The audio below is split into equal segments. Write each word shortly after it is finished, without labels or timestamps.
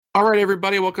All right,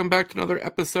 everybody, welcome back to another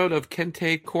episode of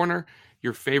Kente Corner,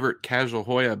 your favorite casual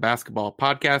Hoya basketball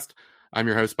podcast. I'm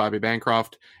your host, Bobby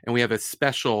Bancroft, and we have a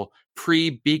special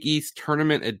pre-Big East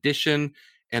tournament edition,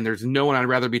 and there's no one I'd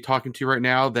rather be talking to right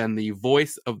now than the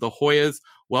voice of the Hoyas.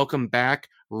 Welcome back,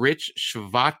 Rich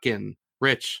Chvotkin.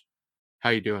 Rich, how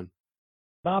you doing?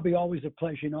 Bobby, always a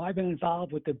pleasure. I've been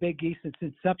involved with the Big East since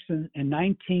its inception in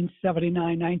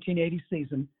 1979-1980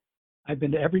 season. I've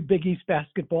been to every Big East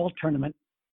basketball tournament.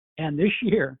 And this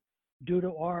year, due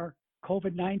to our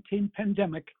COVID-19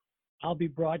 pandemic, I'll be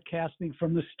broadcasting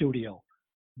from the studio.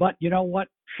 But you know what?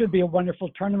 Should be a wonderful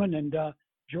tournament. And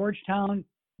Georgetown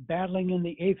battling in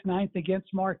the 8th, 9th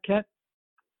against Marquette.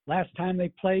 Last time they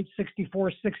played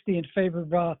 64-60 in favor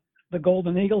of the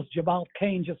Golden Eagles. Jamal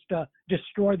Cain just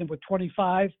destroyed them with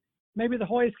 25. Maybe the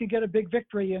Hoyas could get a big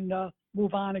victory and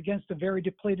move on against a very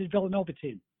depleted Villanova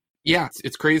team. Yeah,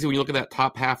 it's crazy when you look at that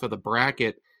top half of the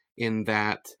bracket in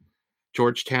that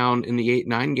Georgetown in the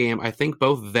 8-9 game. I think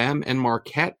both them and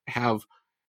Marquette have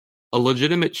a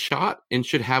legitimate shot and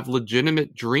should have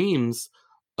legitimate dreams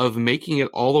of making it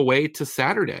all the way to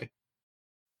Saturday.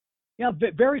 Yeah,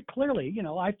 very clearly.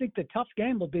 I think the tough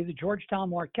game will be the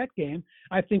Georgetown-Marquette game.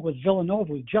 I think with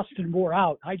Villanova, with Justin Moore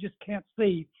out, I just can't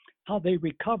see how they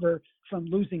recover from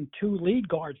losing two lead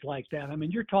guards like that. I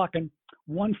mean, you're talking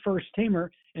one first-teamer,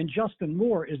 and Justin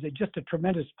Moore is just a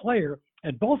tremendous player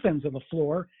at both ends of the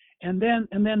floor. And then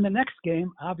the next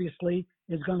game, obviously,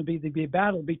 is going to be the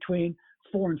battle between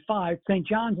 4 and 5, St.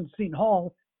 John's and Seton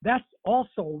Hall. That's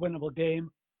also a winnable game,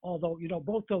 although,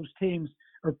 both those teams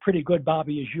are pretty good,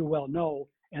 Bobby, as you well know,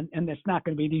 and that's not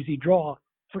going to be an easy draw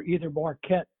for either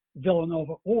Marquette,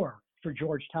 Villanova, or for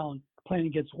Georgetown playing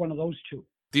against one of those two.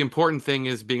 The important thing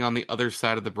is being on the other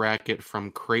side of the bracket from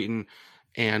Creighton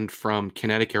and from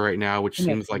Connecticut right now, which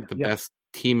seems like the best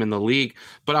team in the league.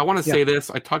 But I want to say this.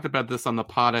 I talked about this on the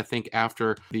pod, I think,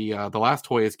 after the last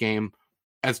Hoyas game.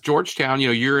 As Georgetown,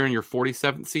 you're in your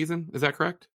 47th season. Is that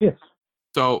correct? Yes.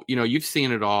 So, you've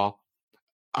seen it all.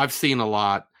 I've seen a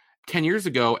lot. 10 years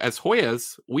ago, as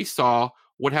Hoyas, we saw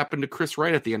what happened to Chris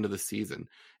Wright at the end of the season.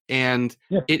 And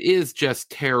it is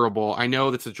just terrible. I know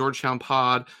that's a Georgetown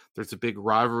pod. There's a big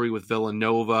rivalry with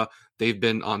Villanova. They've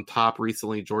been on top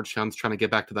recently. Georgetown's trying to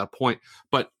get back to that point.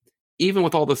 But even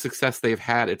with all the success they've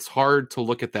had, it's hard to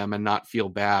look at them and not feel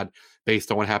bad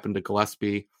based on what happened to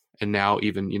Gillespie and now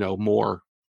even, Moore.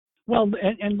 Well,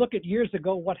 and look at years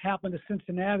ago what happened to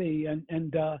Cincinnati and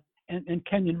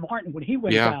Kenyon Martin when he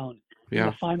went down in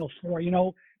the Final Four.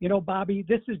 Bobby,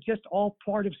 this is just all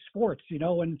part of sports,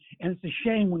 and it's a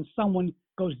shame when someone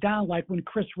goes down like when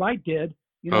Chris Wright did.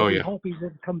 We hope he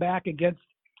would come back against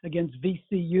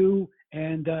VCU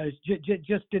and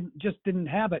just didn't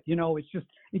have it.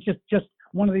 It's just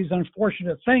one of these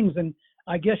unfortunate things, and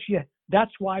I guess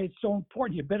that's why it's so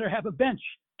important. You better have a bench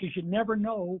because you never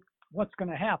know what's going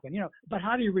to happen. But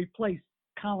how do you replace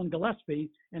Colin Gillespie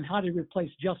and how do you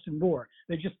replace Justin Moore?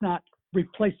 They're just not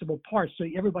replaceable parts. So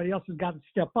everybody else has got to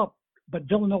step up. But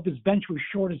Villanova's bench was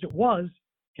short as it was,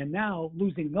 and now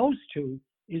losing those two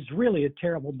is really a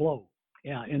terrible blow.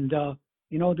 Yeah, and the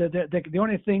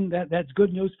only thing that's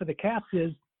good news for the Cats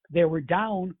is they were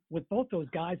down with both those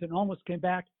guys and almost came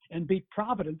back and beat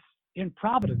Providence in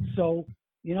Providence. So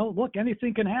look,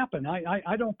 anything can happen.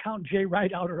 I don't count Jay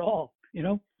Wright out at all.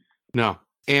 No.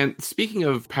 And speaking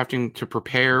of having to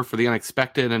prepare for the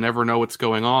unexpected and never know what's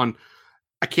going on,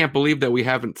 I can't believe that we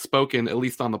haven't spoken, at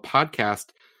least on the podcast,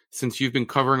 since you've been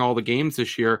covering all the games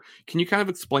this year. Can you kind of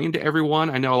explain to everyone?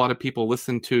 I know a lot of people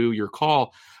listen to your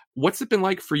call. What's it been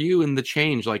like for you in the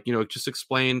change? Just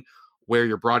explain where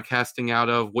you're broadcasting out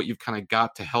of, what you've kind of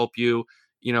got to help you,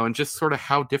 and just sort of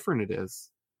how different it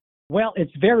is. Well,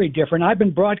 it's very different. I've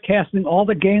been broadcasting all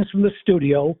the games from the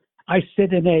studio. I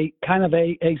sit in a kind of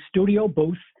a studio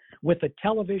booth with a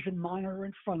television monitor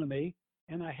in front of me,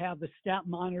 and I have the stat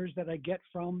monitors that I get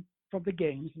from the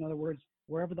games. In other words,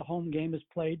 wherever the home game is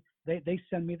played, they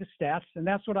send me the stats, and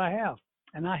that's what I have.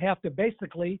 And I have to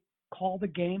basically call the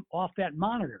game off that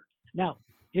monitor. Now,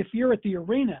 if you're at the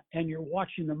arena and you're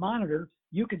watching the monitor,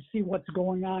 you can see what's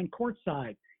going on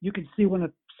courtside. You can see when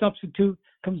a substitute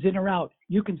comes in or out.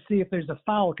 You can see if there's a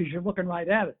foul because you're looking right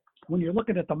at it. When you're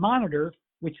looking at the monitor,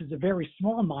 which is a very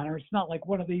small monitor, it's not like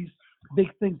one of these big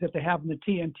things that they have in the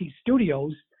TNT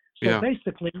studios. So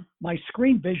basically, my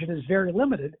screen vision is very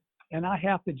limited, and I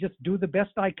have to just do the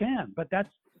best I can. But that's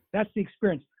the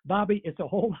experience. Bobby, it's a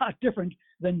whole lot different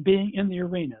than being in the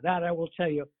arena. That I will tell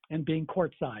you, and being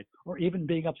courtside or even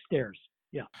being upstairs.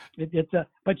 Yeah,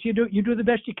 but you do the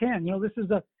best you can.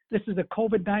 This is a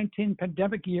COVID-19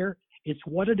 pandemic year. It's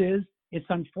what it is. It's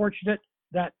unfortunate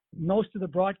that most of the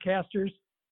broadcasters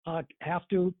have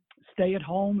to stay at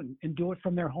home and do it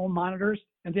from their home monitors,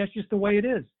 and that's just the way it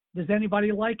is. Does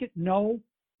anybody like it? No.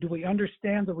 Do we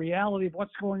understand the reality of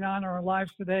what's going on in our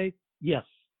lives today? Yes.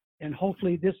 And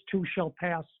hopefully this too shall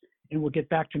pass, and we'll get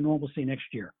back to normalcy next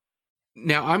year.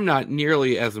 Now, I'm not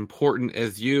nearly as important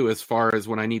as you as far as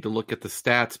when I need to look at the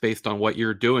stats based on what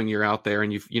you're doing. You're out there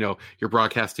and you're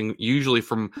broadcasting usually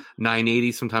from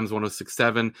 980, sometimes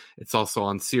 106.7. It's also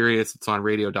on Sirius. It's on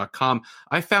radio.com.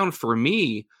 I found for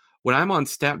me, when I'm on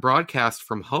stat broadcast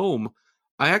from home,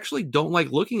 I actually don't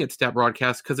like looking at stat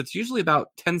broadcast because it's usually about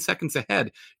 10 seconds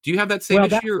ahead. Do you have that same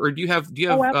issue, or do you have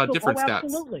different stats?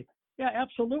 Absolutely. Yeah,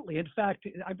 absolutely. In fact,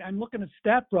 I'm looking at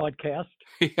stat broadcast,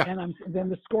 and then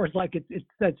the score's like it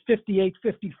says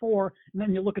 58-54, and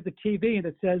then you look at the TV and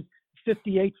it says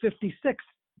 58-56,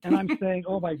 and I'm saying,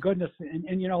 oh my goodness,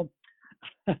 and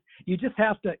you just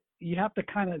have to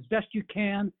kind of, as best you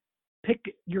can, pick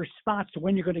your spots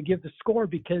when you're going to give the score,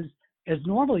 because as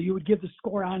normally you would give the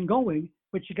score ongoing,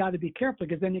 but you got to be careful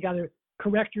because then you got to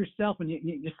correct yourself, and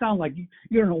you sound like you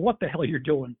don't know what the hell you're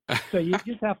doing. So you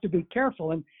just have to be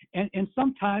careful, and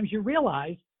sometimes you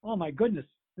realize, oh my goodness,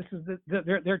 this is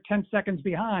they're 10 seconds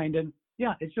behind, and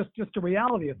yeah, it's just a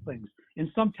reality of things. And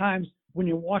sometimes when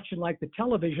you're watching like the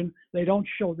television, they don't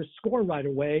show the score right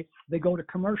away. They go to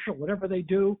commercial, whatever they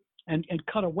do, and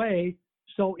cut away.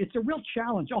 So it's a real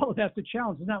challenge. All of that's a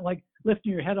challenge. It's not like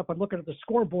lifting your head up and looking at the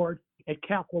scoreboard at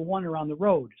Capitol One or on the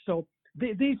road. So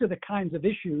these are the kinds of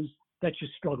issues that you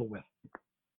struggle with.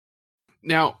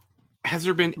 Now, has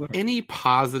there been any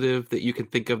positive that you can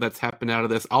think of that's happened out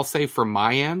of this? I'll say from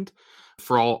my end,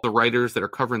 for all the writers that are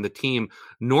covering the team,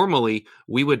 normally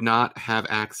we would not have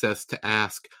access to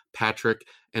ask Patrick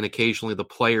and occasionally the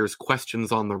players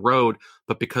questions on the road,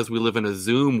 but because we live in a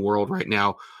Zoom world right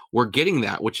now, we're getting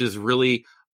that, which is really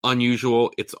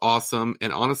unusual. It's awesome.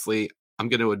 And honestly, I'm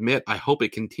going to admit, I hope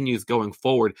it continues going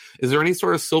forward. Is there any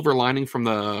sort of silver lining from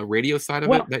the radio side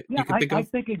of it that you can think of? I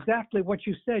think exactly what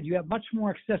you said. You have much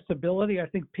more accessibility. I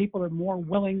think people are more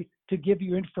willing to give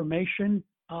you information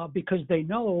because they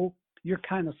know you're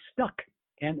kind of stuck.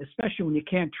 And especially when you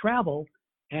can't travel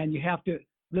and you have to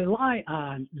rely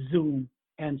on Zoom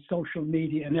and social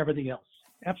media and everything else.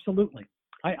 Absolutely.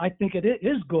 I think it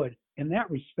is good in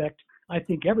that respect. I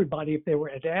think everybody, if they were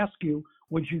to ask you,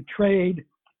 would you trade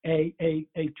a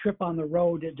trip on the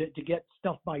road to get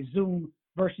stuff by Zoom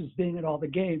versus being at all the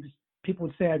games, people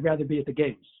would say I'd rather be at the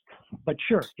games. But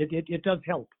sure, it does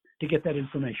help to get that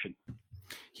information.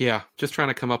 Yeah, just trying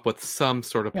to come up with some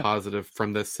sort of positive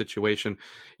from this situation.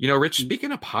 Rich,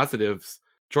 speaking of positives,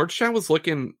 Georgetown was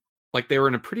looking like they were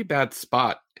in a pretty bad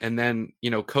spot. And then,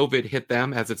 COVID hit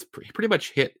them, as it's pretty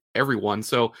much hit everyone.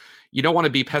 So you don't want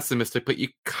to be pessimistic, but you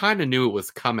kind of knew it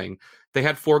was coming. They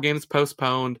had 4 games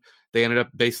postponed. They ended up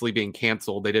basically being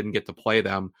canceled. They didn't get to play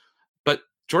them. But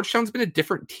Georgetown's been a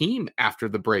different team after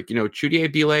the break.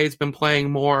 Chudier-Bile has been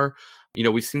playing more.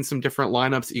 We've seen some different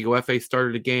lineups. Ego Efe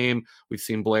started a game. We've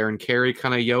seen Blair and Carey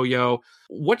kind of yo-yo.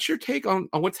 What's your take on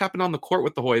what's happened on the court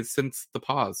with the Hoyas since the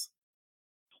pause?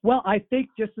 Well, I think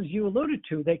just as you alluded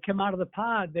to, they came out of the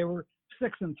pod. They were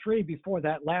 6-3 before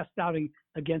that last outing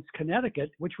against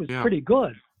Connecticut, which was pretty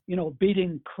good.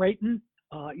 Beating Creighton.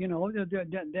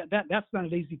 That's not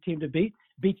an easy team to beat.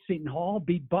 Beat Seton Hall,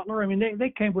 beat Butler. I mean,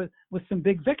 they came with some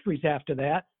big victories after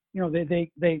that.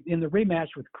 They in the rematch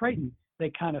with Creighton,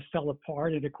 they kind of fell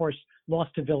apart, and of course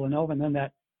lost to Villanova, and then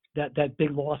that big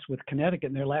loss with Connecticut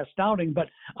in their last outing. But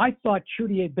I thought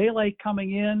Chudier-Bile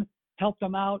coming in helped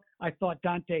them out. I thought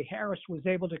Dante Harris was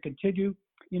able to continue,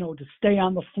 to stay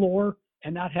on the floor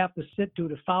and not have to sit due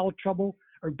to foul trouble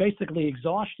or basically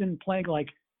exhaustion, playing like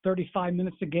 35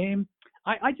 minutes a game.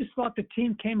 I just thought the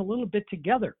team came a little bit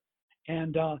together,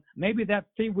 and maybe that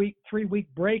three-week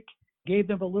break gave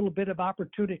them a little bit of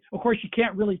opportunity. Of course, you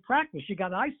can't really practice; you got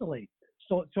to isolate.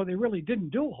 So they really didn't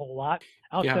do a whole lot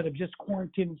outside of just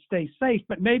quarantine and stay safe.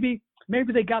 But maybe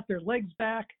they got their legs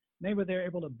back. Maybe they're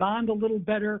able to bond a little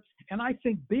better. And I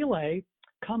think Bile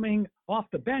coming off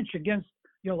the bench against,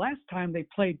 last time they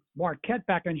played Marquette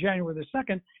back on January the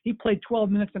 2nd, he played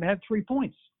 12 minutes and had 3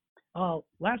 points.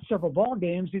 Last several ball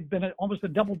games, he's been almost a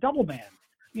double-double man,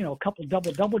 a couple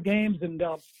double-double games. And,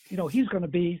 he's going to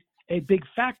be a big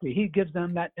factor. He gives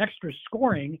them that extra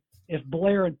scoring if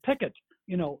Blair and Pickett,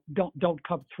 don't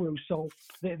come through. So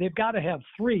they've got to have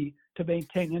 3 to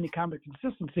maintain any kind of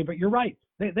consistency. But you're right.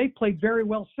 They played very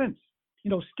well since,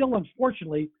 still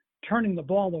unfortunately turning the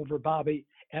ball over, Bobby,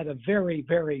 at a very,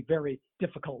 very, very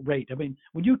difficult rate. I mean,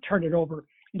 when you turn it over,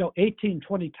 18,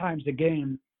 20 times a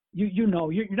game, you're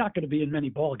not going to be in many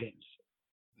ball games.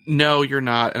 No, you're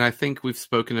not. And I think we've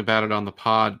spoken about it on the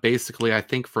pod. Basically, I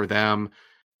think for them,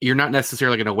 you're not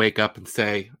necessarily going to wake up and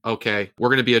say, okay, we're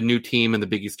going to be a new team in the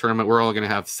Big East tournament. We're all going to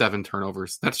have 7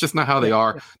 turnovers. That's just not how they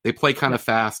are. They play kind of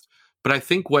fast. But I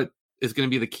think what is going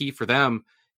to be the key for them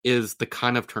is the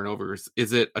kind of turnovers.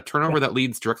 Is it a turnover that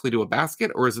leads directly to a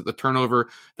basket, or is it the turnover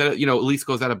that, at least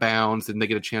goes out of bounds and they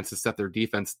get a chance to set their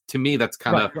defense? To me, that's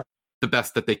kind of the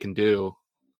best that they can do.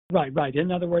 Right.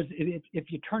 In other words,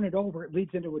 if you turn it over, it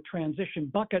leads into a transition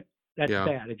bucket. That's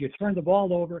bad. If you turn the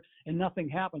ball over and nothing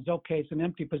happens, okay, it's an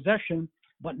empty possession,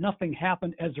 but nothing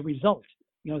happened as a result.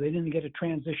 They didn't get a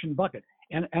transition bucket.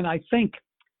 And I think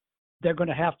they're going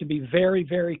to have to be very,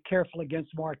 very careful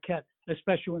against Marquette,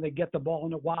 especially when they get the ball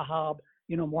into Wahab.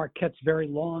 Marquette's very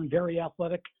long, very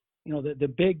athletic.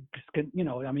 The bigs can,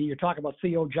 you're talking about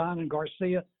Theo John and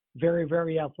Garcia, very,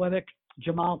 very athletic.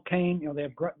 Jamal Cain, they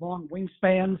have long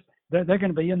wingspans. They're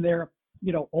going to be in there,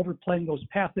 overplaying those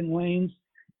passing lanes.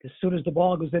 As soon as the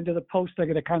ball goes into the post, they're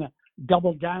going to kind of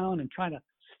double down and try to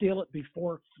steal it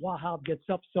before Wahab gets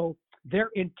up. So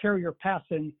their interior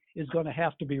passing is going to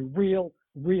have to be real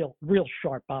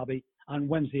sharp, Bobby, on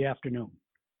Wednesday afternoon.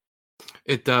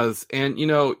 It does. And,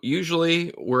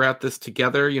 usually we're at this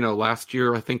together. Last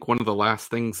year, I think one of the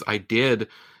last things I did,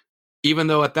 even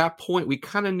though at that point we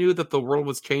kind of knew that the world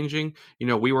was changing,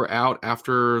 we were out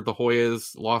after the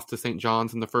Hoyas lost to St.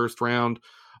 John's in the first round.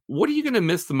 What are you going to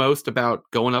miss the most about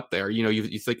going up there?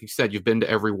 Like you said, you've been to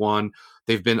every one.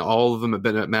 All of them have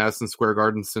been at Madison Square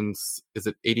Garden since, is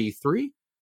it 83?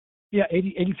 Yeah,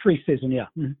 83 season, yeah.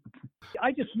 Mm-hmm.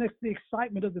 I just miss the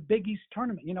excitement of the Big East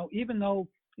tournament. Even though,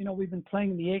 we've been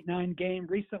playing the 8-9 game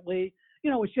recently,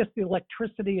 it's just the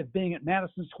electricity of being at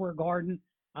Madison Square Garden,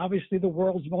 obviously the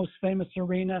world's most famous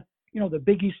arena, the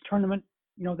Big East tournament,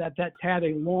 that's had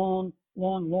a long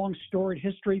storied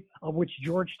history, of which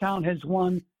Georgetown has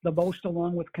won the most,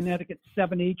 along with Connecticut,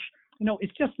 7 each.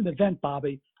 It's just an event,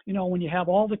 Bobby. When you have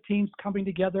all the teams coming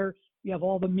together, you have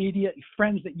all the media,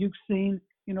 friends that you've seen,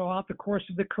 out the course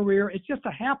of the career. It's just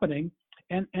a happening,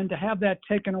 and to have that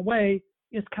taken away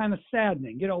is kind of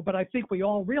saddening, but I think we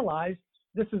all realize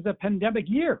this is a pandemic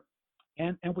year,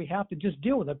 and we have to just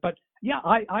deal with it. But yeah,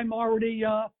 I'm already,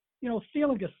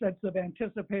 feeling a sense of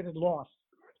anticipated loss,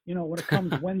 when it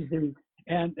comes Wednesday,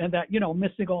 and that,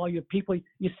 missing all your people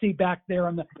you see back there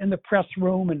in the press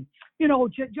room, and,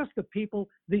 just the people,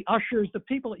 the ushers, the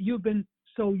people that you've been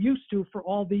so used to for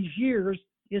all these years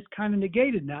is kind of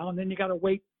negated now. And then you got to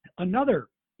wait another,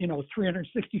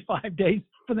 365 days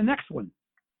for the next one.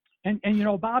 And,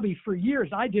 Bobby, for years,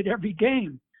 I did every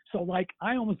game. So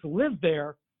I almost lived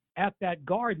there at that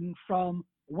Garden from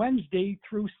Wednesday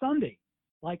through Sunday.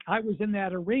 I was in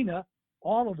that arena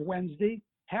all of Wednesday,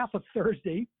 half of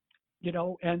Thursday,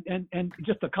 and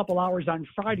just a couple hours on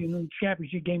Friday, and then the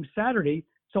championship game Saturday.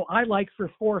 So I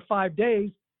for 4 or 5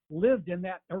 days lived in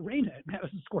that arena at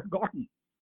Madison Square Garden.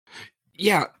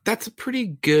 Yeah, that's a pretty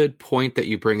good point that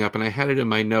you bring up, and I had it in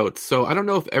my notes. So I don't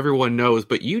know if everyone knows,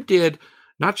 but you did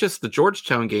not just the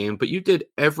Georgetown game, but you did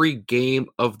every game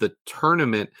of the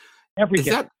tournament.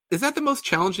 Is that the most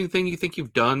challenging thing you think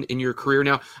you've done in your career?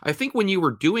 Now, I think when you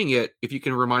were doing it, if you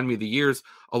can remind me of the years,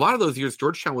 a lot of those years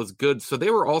Georgetown was good, so they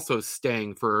were also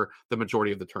staying for the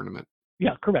majority of the tournament.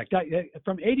 Yeah, correct.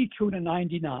 From 82 to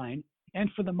 99, and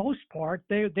for the most part,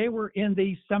 they were in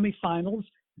the semifinals.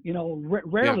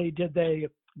 Rarely did they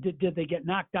get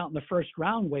knocked out in the first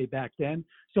round way back then.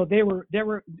 So they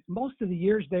were most of the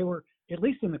years they were at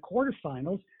least in the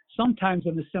quarterfinals, sometimes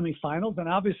in the semifinals, and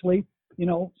obviously,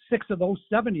 6 of those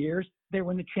 7 years they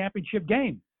were in the championship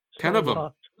game. 10 of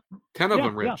them. 10 of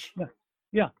them, Rich.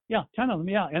 Yeah, 10 of them.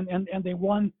 Yeah, and they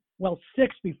won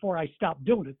 6 before I stopped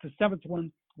doing it. The 7th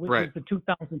one was the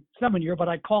 2007 year, but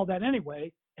I called that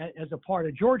anyway as a part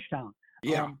of Georgetown.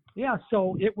 Yeah.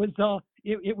 So it was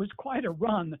it was quite a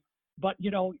run, but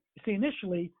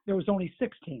initially there was only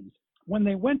 6 teams. When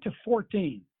they went to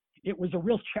 14, it was a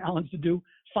real challenge to do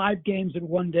 5 games in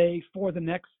one day, 4 the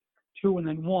next, 2 and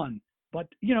then 1. But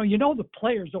the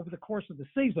players over the course of the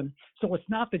season, so it's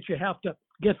not that you have to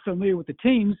get familiar with the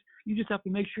teams. You just have to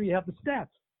make sure you have the stats,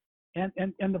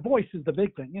 and the voice is the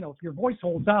big thing. If your voice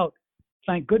holds out,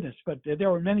 thank goodness. But there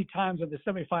were many times in the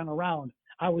semifinal round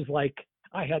I was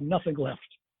I had nothing left.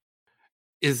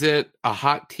 Is it a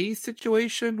hot tea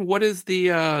situation? What is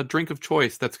the drink of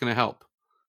choice that's going to help?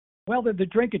 Well, the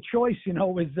drink of choice,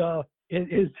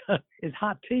 is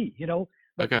hot tea.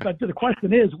 But, okay. But the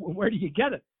question is, where do you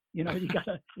get it? You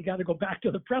gotta go back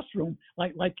to the press room.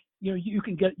 You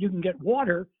can get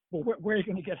water, but where are you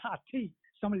going to get hot tea?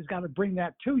 Somebody's got to bring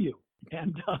that to you,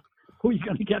 and who are you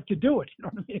going to get to do it? You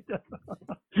know what I mean?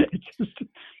 It's just,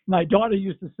 my daughter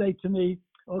used to say to me,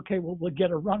 "Okay, well, we'll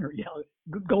get a runner.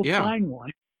 Go find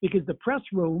one," because the press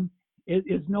room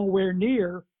is nowhere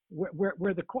near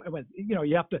where the court was. You know,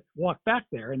 you have to walk back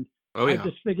there, and I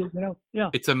just figured,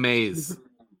 it's a maze.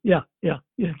 Yeah.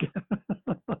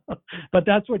 But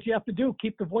that's what you have to do,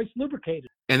 keep the voice lubricated.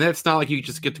 And that's not like you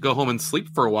just get to go home and sleep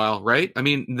for a while, right? I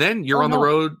mean, then you're on the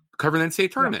road covering the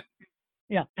NCAA tournament.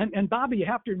 Yeah. And Bobby, you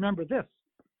have to remember this.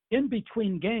 In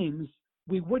between games,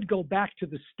 we would go back to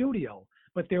the studio,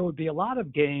 but there would be a lot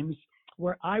of games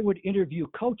where I would interview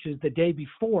coaches the day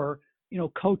before,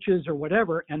 coaches or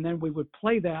whatever, and then we would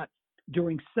play that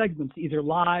during segments, either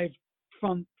live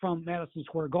from Madison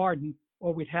Square Garden,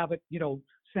 or we'd have it,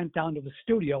 sent down to the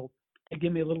studio to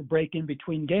give me a little break in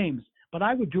between games. But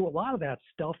I would do a lot of that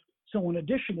stuff. So in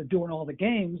addition to doing all the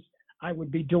games, I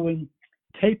would be doing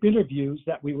tape interviews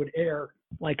that we would air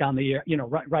like on the air,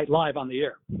 right live on the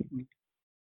air.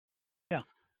 Yeah.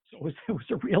 So it was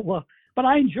a real, but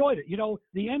I enjoyed it.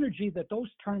 The energy that those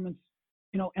tournaments,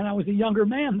 and I was a younger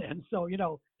man then. So,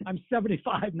 I'm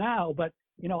 75 now, but,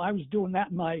 I was doing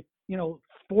that in my,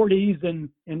 40s and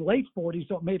late 40s.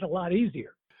 So it made it a lot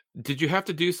easier. Did you have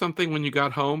to do something when you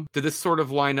got home? Did this sort of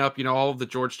line up, all of the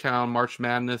Georgetown March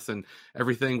Madness and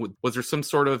everything? Was there some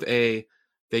sort of a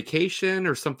vacation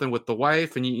or something with the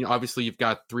wife? And obviously you've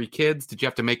got 3 kids. Did you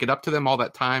have to make it up to them all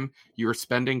that time you were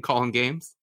spending calling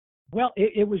games? Well,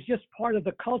 it was just part of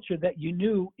the culture that you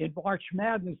knew in March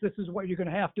Madness, this is what you're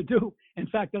going to have to do. In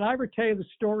fact, did I ever tell you the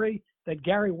story that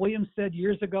Gary Williams said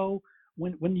years ago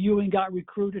when Ewing got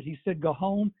recruited? He said, go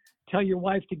home, tell your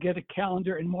wife to get a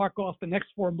calendar and mark off the next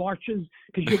 4 marches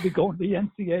because you'll be going to the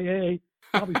NCAA,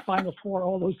 probably Final Four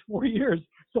all those 4 years.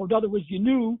 So in other words, you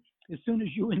knew as soon as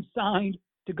Ewing signed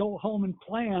to go home and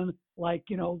plan,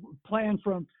 plan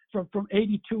from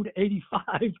 82 to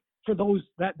 85 for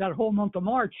that whole month of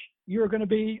March, you're going to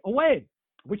be away,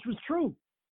 which was true,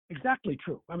 exactly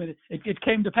true. I mean, it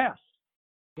came to pass.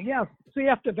 Yeah, so you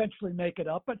have to eventually make it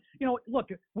up. But look,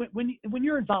 when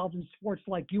you're involved in sports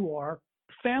like you are,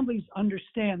 families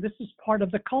understand this is part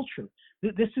of the culture.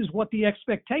 This is what the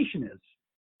expectation is,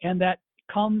 and that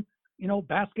come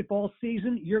basketball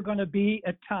season, you're going to be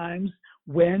at times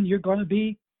when you're going to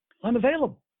be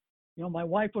unavailable. My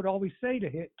wife would always say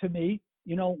to me,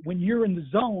 when you're in the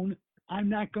zone, I'm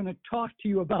not going to talk to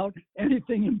you about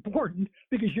anything important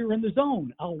because you're in the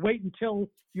zone. I'll wait until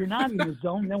you're not in the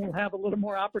zone, then we'll have a little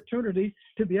more opportunity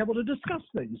to be able to discuss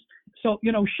things. So,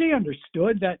 she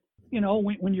understood that,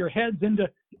 when your head's into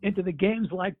the games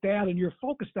like that and you're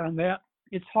focused on that,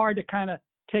 it's hard to kind of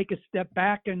take a step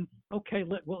back and, okay,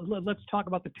 let's talk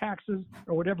about the taxes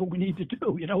or whatever we need to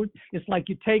do. It's like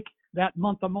you take that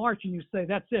month of March and you say,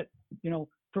 that's it.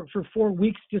 For 4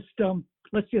 weeks,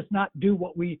 let's just not do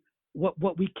what we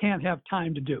can't have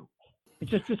time to do.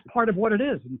 It's just part of what it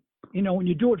is. And, when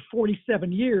you do it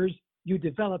 47 years, you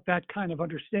develop that kind of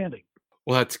understanding.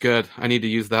 Well, that's good. I need to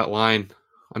use that line.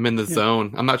 I'm in the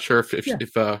zone. I'm not sure if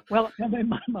Well, and then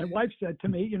my wife said to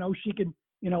me, she can,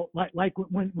 like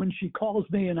when she calls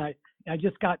me and I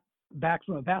just got back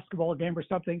from a basketball game or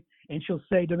something, and she'll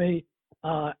say to me,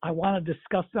 I want to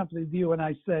discuss something with you. And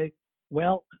I say,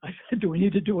 well, I said, do we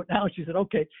need to do it now? She said,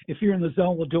 okay, if you're in the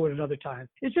zone, we'll do it another time.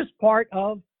 It's just part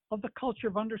of the culture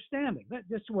of understanding.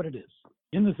 That's what it is,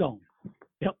 in the zone.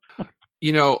 Yep.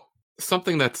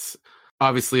 Something that's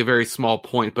obviously a very small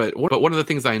point, but one of the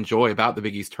things I enjoy about the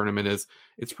Big East tournament is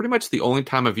it's pretty much the only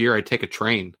time of year I take a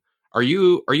train. Are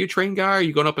you a train guy? Are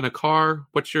you going up in a car?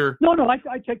 What's your... No,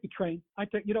 I take the train.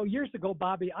 Years ago,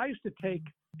 Bobby, I used to take,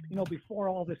 before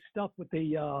all this stuff with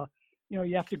the,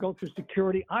 you have to go through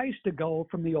security. I used to go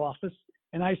from the office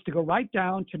and I used to go right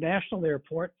down to National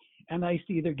Airport, and I used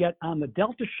to either get on the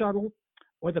Delta shuttle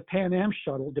or the Pan Am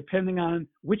shuttle, depending on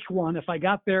which one. If I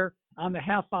got there on the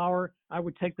half hour, I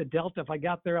would take the Delta. If I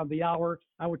got there on the hour,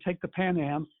 I would take the Pan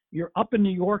Am. You're up in New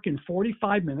York in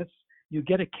 45 minutes. You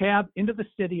get a cab into the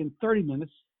city in 30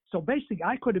 minutes. So basically,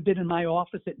 I could have been in my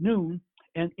office at noon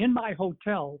and in my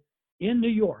hotel in New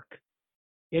York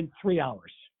in 3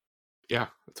 hours. Yeah,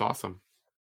 that's awesome.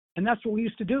 And that's what we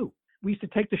used to do. We used to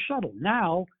take the shuttle.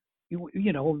 Now,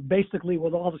 basically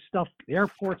with all the stuff, the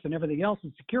airports and everything else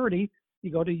and security,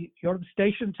 you go to the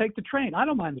station and take the train. I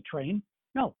don't mind the train.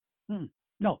 No.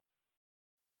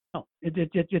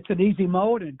 It's an easy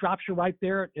mode, and it drops you right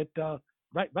there at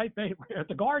right at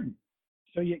the Garden.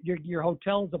 So your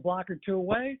hotel's a block or two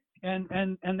away, and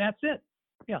that's it.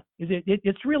 Yeah,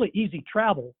 it's really easy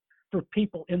travel for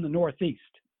people in the Northeast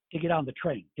to get on the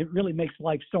train. It really makes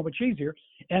life so much easier.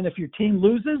 And if your team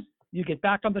loses, you get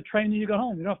back on the train and you go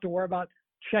home. You don't have to worry about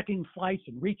checking flights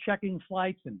and rechecking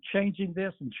flights and changing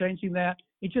this and changing that.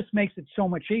 It just makes it so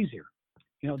much easier.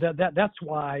 That's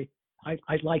why I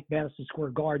like Madison Square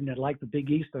Garden. I like the Big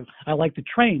East. I like the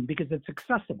train because it's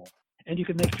accessible. and you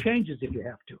can make changes if you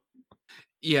have to.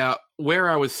 Yeah, where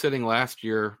I was sitting last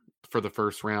year for the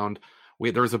first round,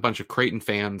 there was a bunch of Creighton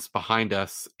fans behind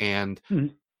us, and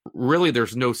really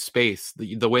there's no space.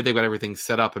 The way they've got everything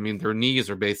set up, I mean, their knees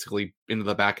are basically into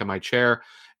the back of my chair,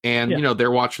 and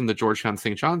they're watching the Georgetown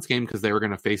St. John's game because they were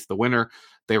going to face the winner.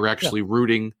 They were actually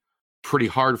rooting pretty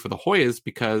hard for the Hoyas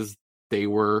because they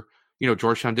were,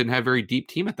 Georgetown didn't have a very deep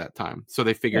team at that time, so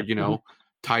they figured,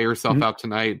 tire yourself out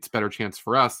tonight, it's a better chance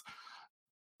for us.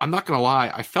 I'm not going to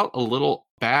lie, I felt a little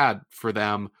bad for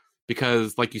them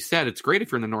because, like you said, it's great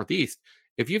if you're in the Northeast.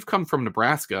 If you've come from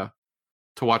Nebraska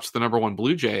to watch the number one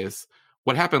Blue Jays,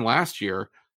 what happened last year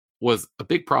was a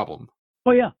big problem.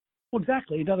 Oh, yeah. Well,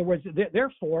 exactly. In other words,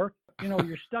 therefore,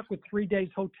 you're stuck with 3 days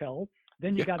hotel.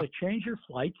 Then you got to change your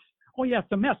flights. Oh, yeah,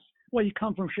 it's a mess. Well, you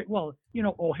come from,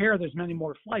 O'Hare, there's many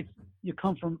more flights. You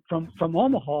come from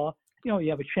Omaha, you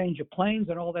have a change of planes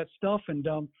and all that stuff. And,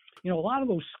 a lot of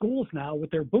those schools now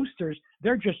with their boosters,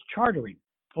 they're just chartering,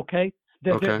 okay?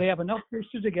 They have enough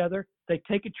boosters together. They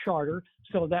take a charter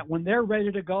so that when they're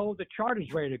ready to go, the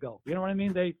charter's ready to go. You know what I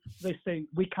mean? They say,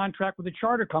 we contract with a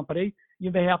charter company.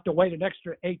 You may have to wait an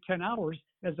extra 8-10 hours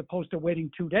as opposed to waiting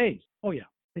 2 days. Oh, yeah,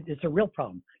 it's a real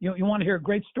problem. You want to hear a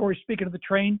great story, speaking of the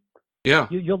train? Yeah.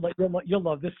 You'll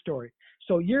love this story.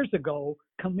 So years ago,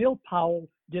 Camille Powell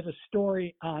did a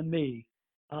story on me,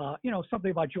 something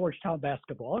about Georgetown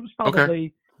basketball. It was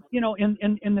probably,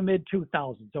 in the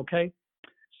mid-2000s, okay?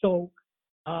 So,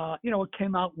 it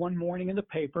came out one morning in the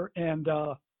paper, and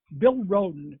Bill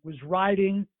Rhoden was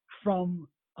riding from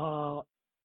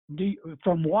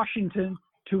Washington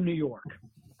to New York.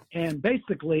 And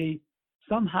basically,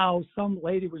 somehow some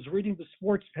lady was reading the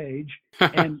sports page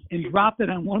and dropped it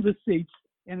on one of the seats,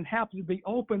 and it happened to be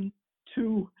open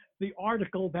to the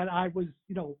article that I was,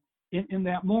 in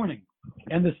that morning.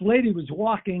 And this lady was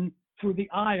walking through the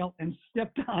aisle and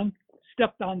stepped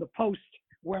on the post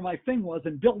where my thing was,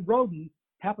 and Bill Rhoden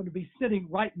happened to be sitting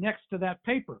right next to that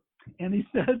paper. And he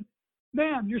said,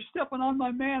 "Man, you're stepping on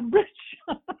my man, Rich."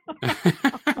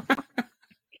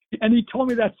 And he told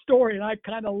me that story, and I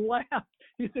kind of laughed.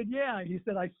 He said, "Yeah." He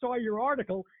said, "I saw your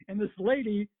article, and this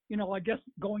lady, I guess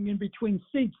going in between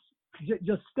seats,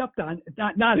 just stepped on,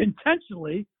 not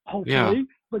intentionally, hopefully,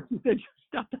 but she said,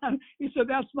 stepped on." He said,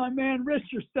 "That's my man, Rich.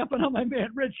 You're stepping on my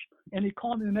man, Rich." And he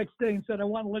called me the next day and said, "I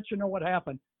want to let you know what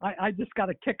happened." I just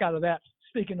got a kick out of that,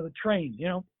 speaking of the train,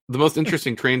 The most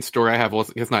interesting train story I have, well,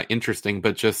 it's not interesting,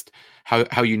 but just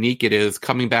how unique it is,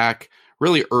 coming back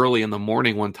really early in the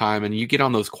morning one time, and you get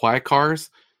on those quiet cars,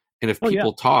 and if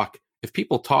people talk,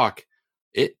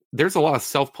 there's a lot of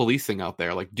self-policing out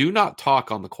there. Like, do not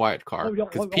talk on the quiet car,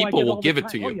 because people will give it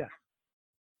to you.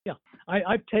 Yeah.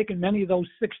 I've taken many of those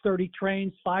 6:30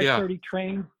 trains, 5:30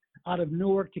 trains out of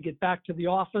Newark to get back to the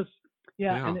office.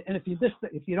 Yeah. And if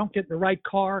you don't get the right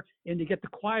car and you get the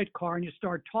quiet car and you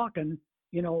start talking,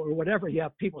 or whatever, you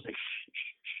have people say, shh, shh,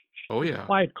 shh. Oh, yeah.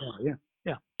 Quiet car.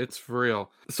 Yeah. It's for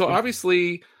real. So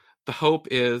obviously the hope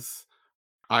is,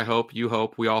 I hope, you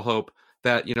hope, we all hope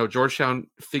that, Georgetown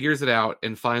figures it out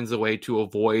and finds a way to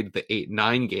avoid the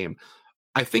 8-9 game.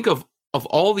 I think of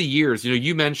all the years,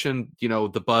 you mentioned,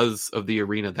 the buzz of the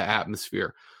arena, the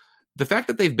atmosphere. The fact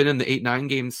that they've been in the 8-9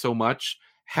 games so much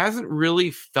hasn't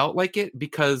really felt like it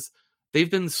because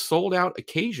they've been sold out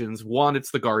occasions. One,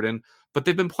 it's the Garden, but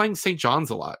they've been playing St. John's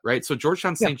a lot, right? So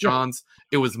Georgetown, St. John's,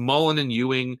 it was Mullen and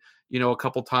Ewing, a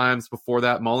couple times before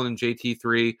that, Mullen and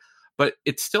JT3, but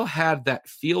it still had that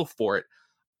feel for it.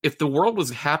 If the world was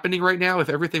happening right now, if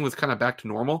everything was kind of back to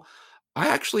normal, I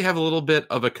actually have a little bit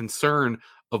of a concern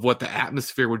of what the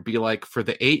atmosphere would be like for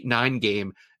the 8-9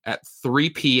 game at 3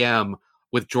 p.m.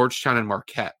 with Georgetown and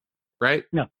Marquette, right?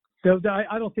 No, so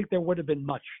I don't think there would have been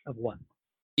much of one.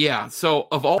 Yeah, so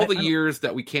of all the years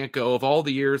that we can't go, of all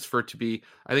the years for it to be,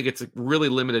 I think it's really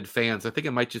limited fans. I think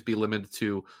it might just be limited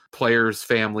to players,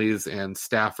 families, and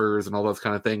staffers and all those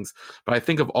kind of things. But I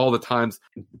think of all the times,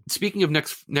 speaking of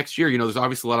next year, there's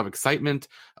obviously a lot of excitement.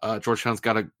 Georgetown's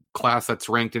got a class that's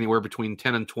ranked anywhere between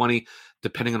 10 and 20,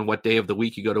 depending on what day of the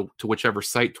week you go to whichever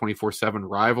site, 24/7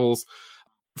 Rivals.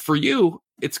 For you,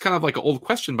 it's kind of like an old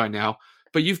question by now,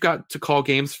 but you've got to call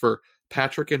games for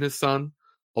Patrick and his son,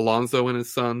 Alonzo and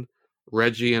his son,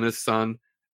 Reggie and his son,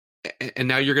 and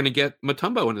now you're going to get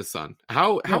Mutombo and his son.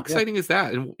 How exciting is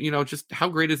that? And, just how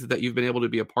great is it that you've been able to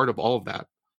be a part of all of that?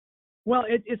 Well,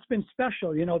 it's been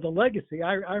special, the legacy.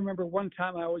 I remember one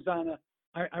time I was on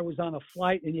a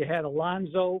flight and you had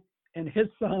Alonzo and his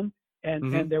son,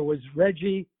 and there was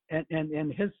Reggie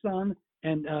and his son,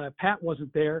 and Pat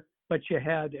wasn't there, but you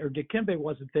had, or Dikembe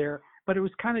wasn't there, but it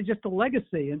was kind of just a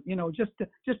legacy, and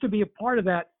just to be a part of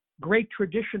that great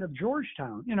tradition of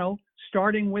Georgetown. You know,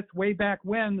 starting with way back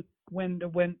when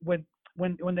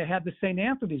they had the St.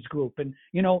 Anthony's group. And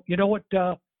you know what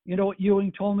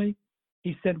Ewing told me?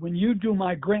 He said, "When you do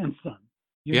my grandson,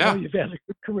 you know you've had a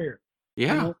good career."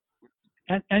 Yeah. You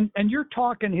know? And you're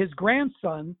talking his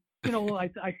grandson. You know, I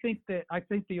think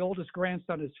the oldest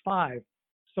grandson is 5,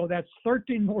 so that's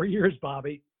 13 more years,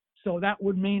 Bobby. So that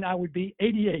would mean I would be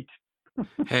 88.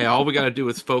 Hey, all we got to do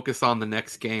is focus on the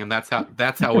next game. That's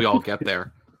how we all get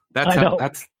there.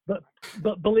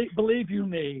 But believe you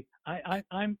me,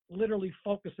 I'm literally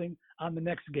focusing on the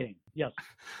next game. Yes.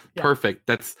 Yeah. Perfect.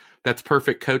 That's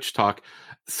perfect coach talk.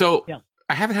 So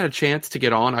I haven't had a chance to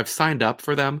get on. I've signed up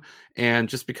for them, and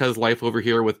just because life over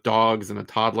here with dogs and a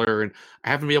toddler, and I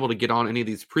haven't been able to get on any of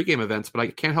these pregame events, but I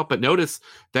can't help but notice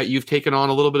that you've taken on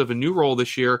a little bit of a new role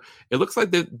this year. It looks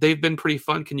like they've been pretty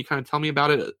fun. Can you kind of tell me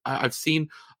about it? I've seen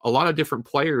a lot of different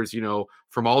players, you know,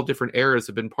 from all different eras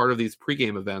have been part of these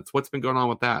pregame events. What's been going on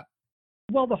with that?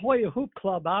 Well, the Hoya Hoop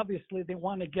Club, obviously, they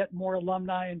want to get more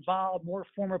alumni involved, more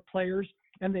former players,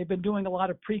 and they've been doing a lot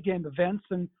of pregame events.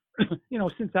 And you know,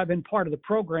 since I've been part of the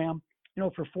program, you know,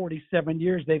 for 47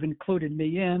 years, they've included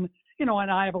me in, you know,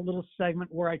 and I have a little segment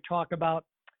where I talk about,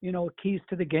 you know, keys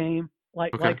to the game,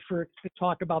 like to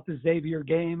talk about the Xavier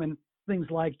game and things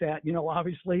like that. You know,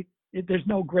 obviously, there's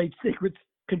no great secrets.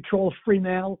 Control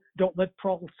Fremantle. Don't let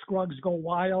Pearl Scruggs go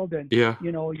wild. And,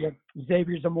 you know,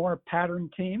 Xavier's a more pattern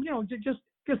team, you know,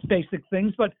 just basic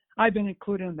things. But I've been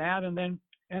included in that. And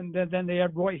then they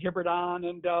had Roy Hibbert on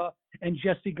and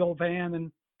Jesse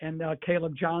Govan and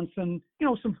Caleb Johnson, you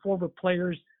know, some former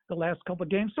players the last couple of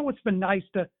games. So it's been nice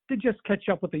to just catch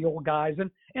up with the old guys.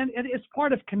 And it's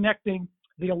part of connecting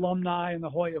the alumni and the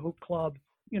Hoya Hoop Club,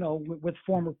 you know, with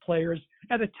former players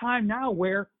at a time now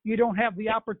where you don't have the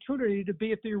opportunity to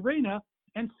be at the arena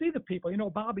and see the people. You know,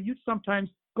 Bobby, you'd sometimes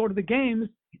go to the games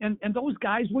and those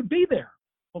guys would be there.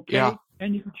 Okay. Yeah.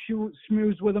 And you could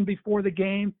schmooze with them before the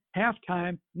game,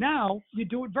 halftime. Now you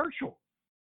do it virtual.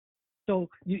 So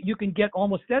you can get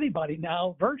almost anybody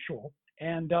now virtual.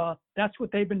 And that's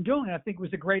what they've been doing. I think it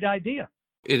was a great idea.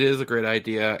 It is a great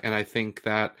idea. And I think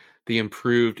that the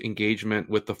improved engagement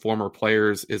with the former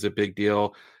players is a big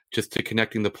deal, just to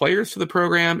connecting the players to the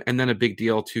program, and then a big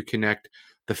deal to connect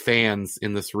the fans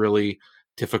in this really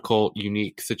difficult,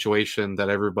 unique situation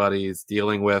that everybody's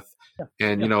dealing with.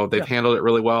 And, you know, they've handled it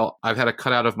really well. I've had a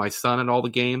cutout of my son in all the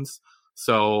games.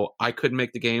 So I couldn't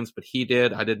make the games, but he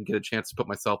did. I didn't get a chance to put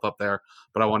myself up there,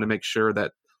 but I want to make sure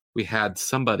that we had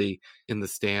somebody in the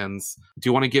stands. Do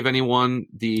you want to give anyone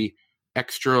the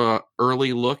extra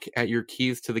early look at your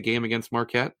keys to the game against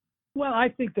Marquette? Well, I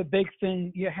think the big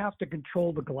thing, you have to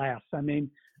control the glass. I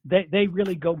mean, they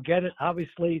really go get it.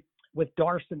 Obviously, with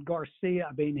Darson Garcia,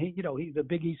 I mean, he's a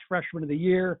Big East Freshman of the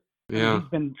Year. Yeah. He's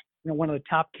been, you know, one of the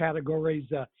top categories,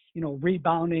 you know,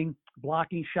 rebounding,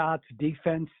 blocking shots,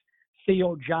 defense.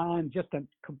 Theo John, just a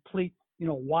complete, you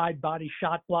know, wide body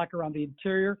shot blocker on the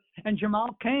interior. And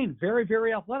Jamal Cain, very,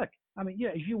 very athletic. I mean,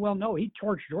 as you well know, he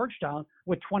torched Georgetown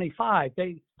with 25.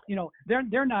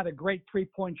 They're not a great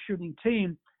 3-point shooting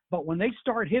team, but when they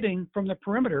start hitting from the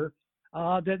perimeter,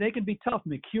 they can be tough.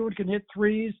 McEwen can hit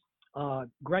threes.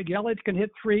 Greg Elliott can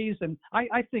hit threes. And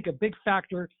I think a big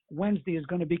factor Wednesday is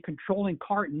going to be controlling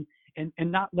Carton and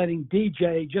not letting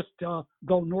DJ just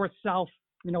go north-south,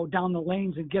 you know, down the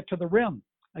lanes and get to the rim.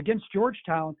 Against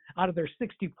Georgetown, out of their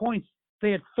 60 points, they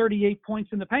had 38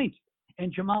 points in the paint.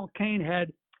 And Jamal Cain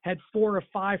had 4 or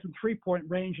 5 from 3-point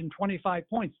range and 25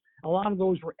 points. A lot of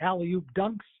those were alley-oop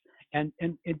dunks and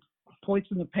points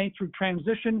in the paint through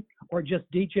transition, or just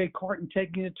DJ Carton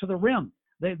taking it to the rim.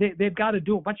 They've got to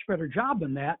do a much better job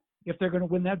than that if they're going to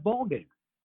win that ball game.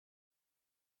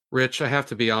 Rich, I have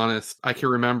to be honest. I can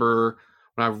remember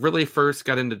when I really first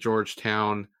got into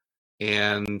Georgetown,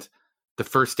 and the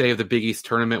first day of the Big East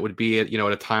tournament would be at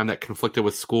a time that conflicted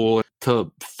with school.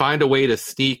 To find a way to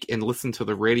sneak and listen to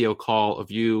the radio call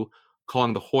of you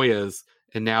calling the Hoyas,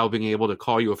 and now being able to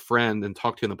call you a friend and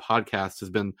talk to you on the podcast has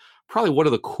been probably one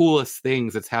of the coolest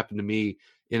things that's happened to me.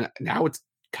 And now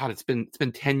it's been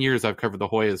 10 years I've covered the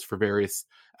Hoyas for various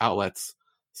outlets.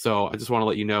 So I just want to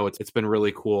let you know it's been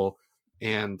really cool.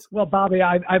 And well, Bobby,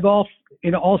 I've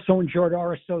also enjoyed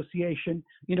our association.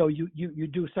 You know, you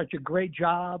do such a great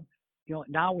job, you know,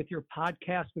 now with your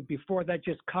podcast, but before that,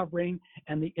 just covering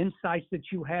and the insights that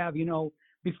you have, you know,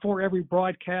 before every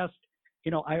broadcast, you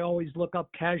know, I always look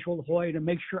up Casual Hoya to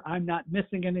make sure I'm not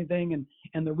missing anything,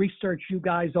 and the research you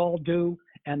guys all do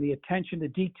and the attention to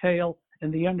detail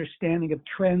and the understanding of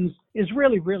trends is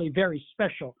really, really very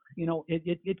special. You know,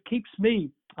 it keeps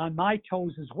me on my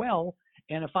toes as well.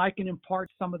 And if I can impart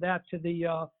some of that to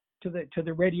the to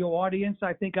the radio audience,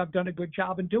 I think I've done a good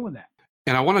job in doing that.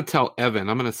 And I want to tell Evan,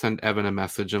 I'm going to send Evan a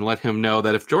message and let him know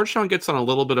that if Georgetown gets on a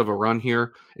little bit of a run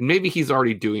here, and maybe he's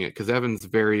already doing it because Evan's a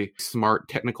very smart,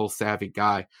 technical savvy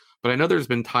guy, but I know there's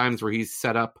been times where he's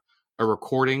set up a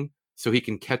recording so he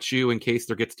can catch you in case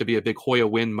there gets to be a big Hoya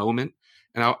win moment.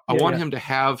 And I want him to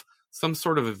have some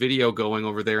sort of a video going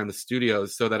over there in the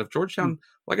studios so that if Georgetown,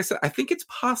 like I said, I think it's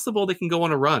possible they can go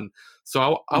on a run.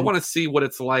 So I want to see what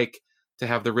it's like to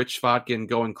have the Rich Vodkin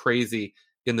going crazy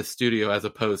in the studio as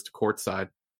opposed to courtside.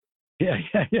 Yeah.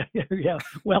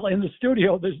 Well, in the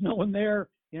studio, there's no one there.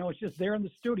 It's just there in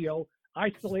the studio,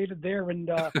 isolated there in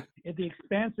the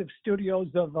expansive studios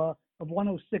of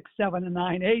 106.7 and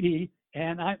 980.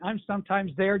 And I'm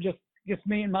sometimes there, just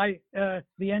me and my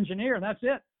the engineer, and that's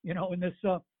it.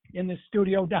 In this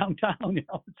studio downtown.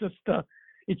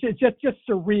 It's just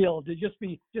surreal to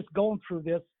just going through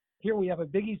this. Here we have a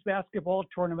Big East basketball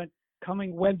tournament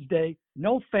coming Wednesday.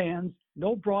 No fans,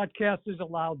 no broadcasters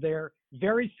allowed there.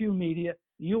 Very few media.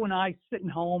 You and I sitting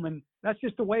home, and that's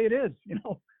just the way it is.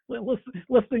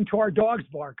 Listening to our dogs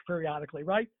bark periodically,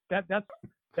 right? That's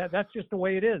just the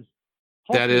way it is.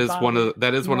 That is one of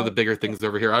the bigger things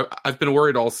over here. I've been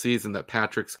worried all season that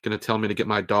Patrick's going to tell me to get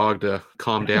my dog to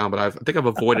calm down, but I think I've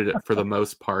avoided it for the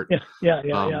most part.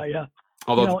 Yeah.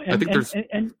 Although I think there's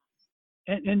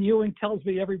and Ewing tells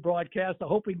me every broadcast, I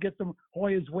hope we get some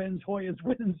Hoyas wins.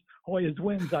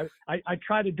 I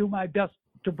try to do my best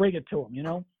to bring it to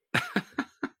him.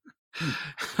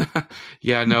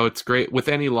 Yeah, no, it's great. With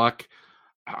any luck,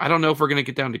 I don't know if we're going to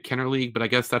get down to Kenner League, but I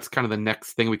guess that's kind of the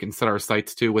next thing we can set our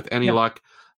sights to. With any luck,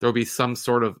 there'll be some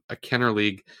sort of a Kenner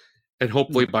League, and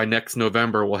hopefully by next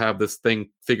November, we'll have this thing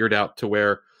figured out to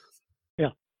where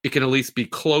it can at least be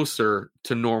closer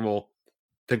to normal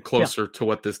than closer to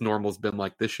what this normal's been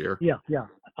like this year. Yeah.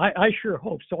 I sure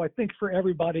hope so. I think for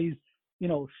everybody's,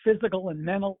 physical and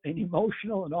mental and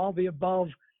emotional and all the above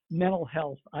mental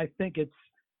health, I think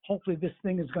hopefully this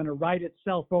thing is going to right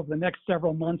itself over the next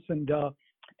several months and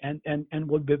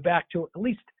we'll be back to at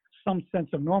least some sense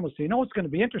of normalcy. It's going to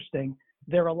be interesting.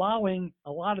 They're allowing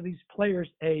a lot of these players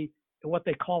what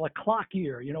they call a clock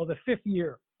year, the fifth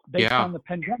year based on the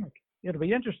pandemic. It'll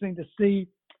be interesting to see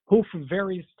who from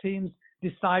various teams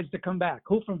decides to come back,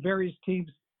 who from various teams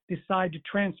decide to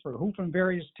transfer, who from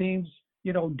various teams,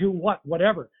 do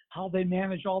whatever, how they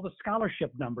manage all the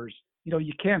scholarship numbers.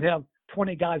 You can't have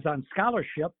 20 guys on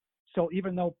scholarship. So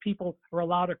even though people are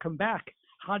allowed to come back,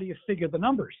 how do you figure the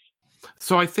numbers?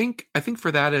 So I think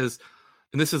for that is,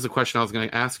 and this is a question I was going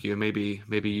to ask you, and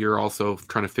maybe you're also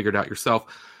trying to figure it out yourself,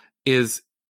 is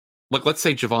like, let's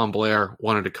say Javon Blair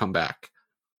wanted to come back.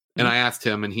 And I asked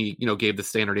him, and he, gave the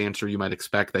standard answer you might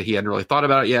expect, that he hadn't really thought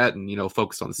about it yet, and,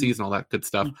 focused on the season, all that good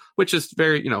stuff, which is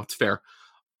very, it's fair.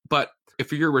 But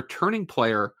if you're a returning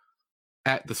player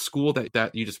at the school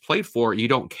that you just played for, you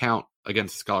don't count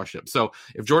against scholarship. So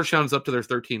if Georgetown's up to their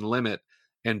 13 limit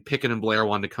and Pickett and Blair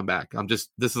wanted to come back, this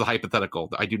is a hypothetical.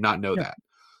 I do not know that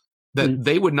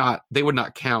they would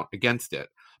not count against it.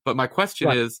 But my question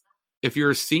is, if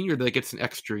you're a senior that gets an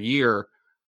extra year,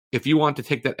 if you want to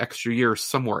take that extra year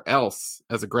somewhere else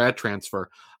as a grad transfer,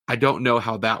 I don't know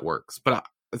how that works. But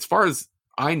as far as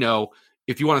I know,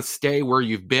 if you want to stay where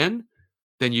you've been,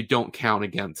 then you don't count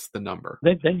against the number.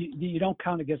 Then you don't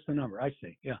count against the number. I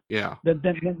see. Yeah. Yeah. Then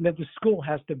the school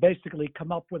has to basically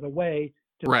come up with a way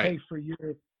to pay for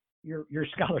your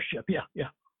scholarship. Yeah.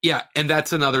 Yeah, and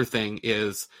that's another thing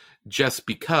is just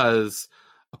because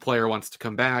a player wants to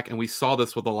come back, and we saw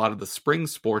this with a lot of the spring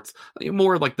sports,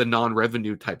 more like the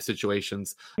non-revenue type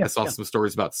situations. I saw some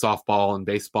stories about softball and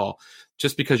baseball.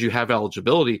 Just because you have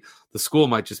eligibility, the school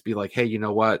might just be like, hey, you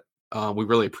know what? We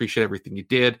really appreciate everything you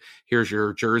did. Here's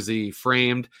your jersey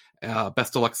framed.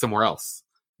 Best of luck somewhere else.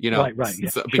 Right. Yeah.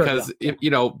 So, because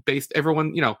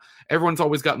everyone's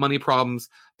always got money problems,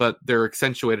 but they're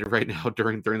accentuated right now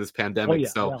during this pandemic.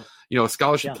 A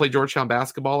scholarship play Georgetown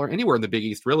basketball or anywhere in the Big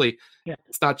East, really,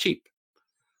 it's not cheap.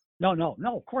 No,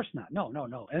 of course not.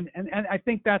 No. And I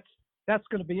think that's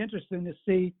going to be interesting to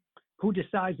see who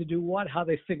decides to do what, how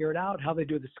they figure it out, how they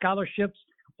do the scholarships,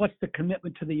 what's the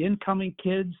commitment to the incoming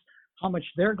kids, how much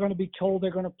they're going to be told they're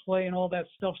going to play and all that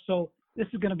stuff. So this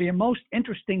is going to be a most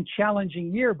interesting,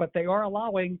 challenging year, but they are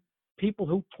allowing people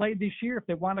who played this year, if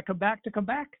they want to come back, to come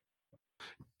back.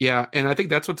 Yeah, and I think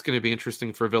that's what's going to be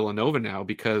interesting for Villanova now,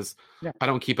 because I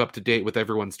don't keep up to date with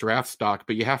everyone's draft stock,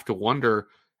 but you have to wonder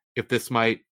if this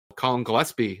might Colin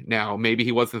Gillespie now. Maybe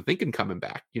he wasn't thinking coming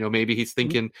back. Maybe he's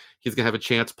thinking he's going to have a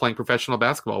chance playing professional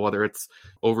basketball, whether it's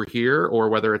over here or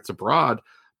whether it's abroad.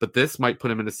 But this might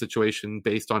put him in a situation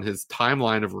based on his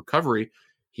timeline of recovery.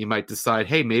 He might decide,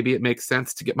 hey, maybe it makes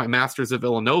sense to get my master's at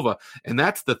Villanova. And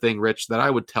that's the thing, Rich, that I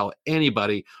would tell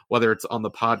anybody, whether it's on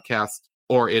the podcast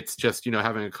or it's just,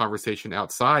 having a conversation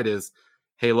outside, is,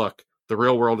 hey, look, the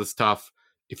real world is tough.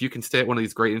 If you can stay at one of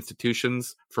these great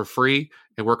institutions for free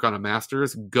and work on a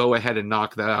master's, go ahead and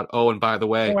knock that out. Oh, and by the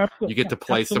way, you get to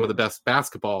play some of the best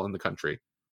basketball in the country.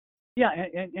 Yeah,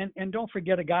 and don't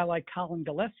forget a guy like Colin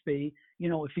Gillespie.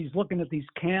 If he's looking at these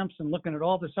camps and looking at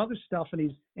all this other stuff, and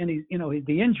he's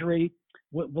the injury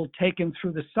will take him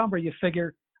through the summer. You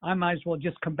figure I might as well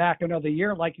just come back another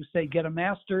year, like you say, get a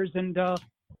master's, and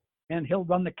he'll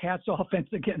run the Cats offense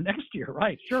again next year,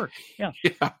 right? Sure, yeah.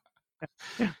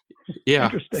 Yeah.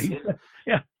 Interesting.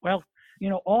 Yeah. Well,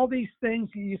 all these things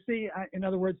you see. In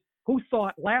other words, who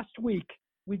thought last week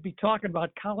we'd be talking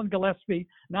about Colin Gillespie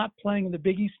not playing in the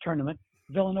Big East tournament,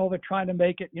 Villanova trying to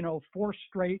make it, 4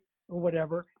 straight or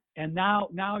whatever, and now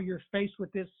you're faced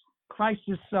with this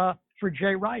crisis for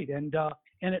Jay Wright, and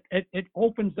it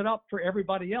opens it up for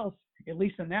everybody else, at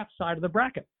least in that side of the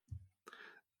bracket.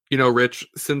 Rich,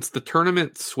 since the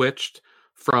tournament switched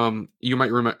from, you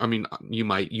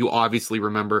obviously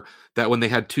remember that when they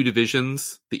had 2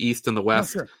 divisions, the East and the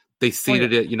West. Oh, sure. They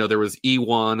seeded it, there was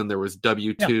E1 and there was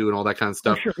W2 and all that kind of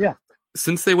stuff. Oh, sure, yeah.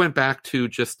 Since they went back to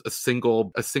just a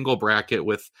single bracket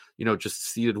with, just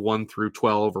seeded 1 through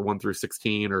 12 or 1 through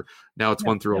 16, or now it's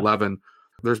 1 through 11,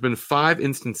 there's been 5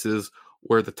 instances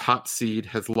where the top seed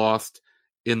has lost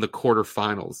in the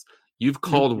quarterfinals. You've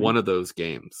called one of those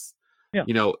games. Yeah.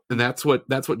 And that's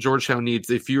what Georgetown needs.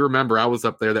 If you remember, I was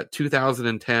up there, that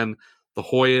 2010, the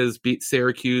Hoyas beat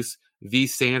Syracuse. V.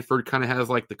 Sanford kind of has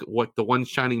like the one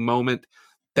shining moment.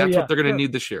 That's what they're going to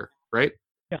need this year, right?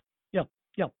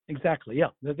 Yeah, exactly. Yeah,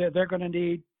 they're going to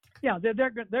need. Yeah, they're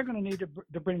going to need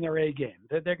to bring their A game.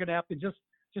 They're going to have to just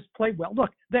play well.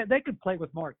 Look, they could play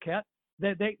with Marquette.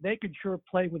 They could sure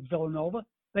play with Villanova.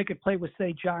 They could play with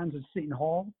St. John's and Seton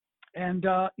Hall. And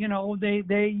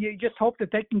you just hope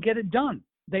that they can get it done.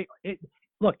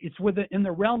 Look, it's in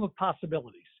the realm of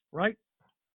possibilities, right?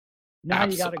 Now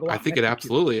you got to go out. I think it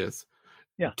absolutely is.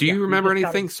 Yeah. Do you remember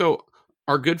anything? So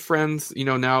our good friends,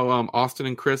 now Austin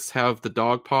and Chris have the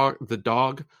Dog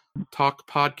Talk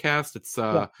podcast. It's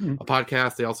a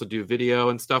podcast. They also do video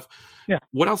and stuff. Yeah.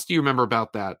 What else do you remember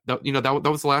about that? That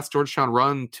was the last Georgetown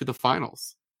run to the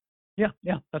finals. Yeah,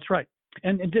 that's right.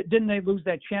 And didn't they lose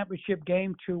that championship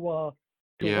game to what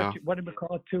did we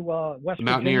call it, to West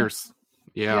Virginia? Mountaineers?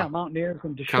 Yeah, Mountaineers,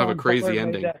 and Deshaun kind of a crazy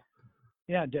ending.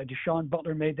 Deshaun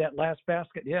Butler made that last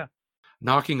basket. Yeah,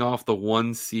 knocking off the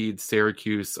 1 seed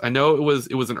Syracuse. I know it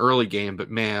was an early game, but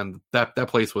man, that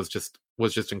place was just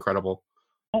incredible.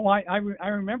 Oh, I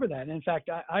remember that. In fact,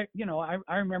 I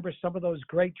remember some of those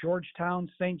great Georgetown,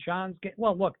 St. John's games.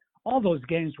 Well, look, all those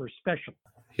games were special.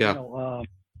 Yeah.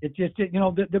 It just,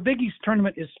 the Big East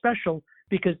tournament is special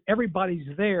because everybody's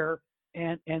there,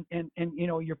 and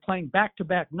you're playing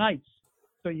back-to-back nights,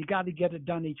 so you got to get it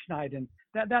done each night, and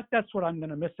that's what I'm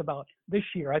going to miss about this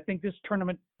year. I think this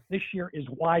tournament this year is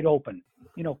wide open.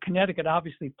 Connecticut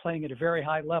obviously playing at a very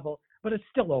high level, but it's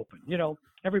still open.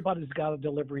 Everybody's got to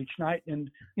deliver each night,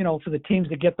 and for the teams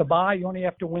that get the bye, you only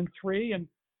have to win 3, and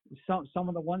some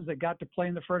of the ones that got to play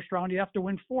in the first round, you have to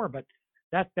win 4, but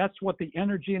that's what the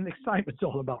energy and the excitement's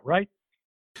all about, right?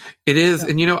 It is.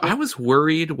 And, I was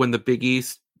worried when the Big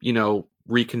East,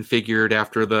 reconfigured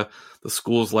after the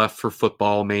schools left for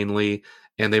football mainly,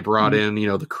 and they brought in,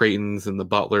 the Creightons and the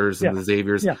Butlers and the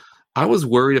Xaviers. Yeah. I was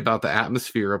worried about the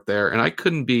atmosphere up there, and I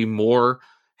couldn't be more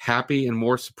happy and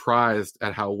more surprised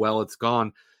at how well it's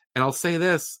gone. And I'll say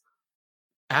this,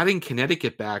 adding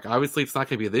Connecticut back, obviously it's not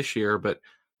going to be this year, but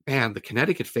man, the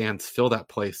Connecticut fans fill that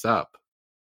place up.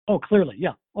 Oh, clearly,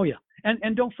 yeah. Oh, yeah.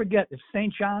 And don't forget, if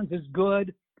St. John's is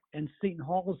good and Seton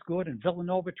Hall is good and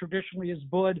Villanova traditionally is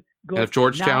good. And if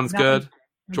Georgetown's good,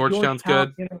 Georgetown's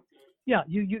good.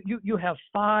 You have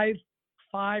 5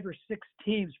 or 6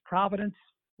 teams, Providence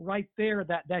right there,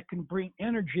 that can bring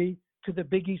energy to the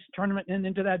Big East tournament and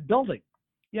into that building.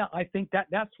 Yeah, I think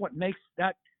that's what makes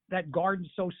that garden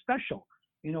so special.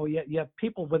 You have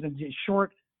people within a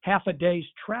short half a day's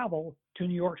travel to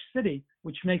New York City,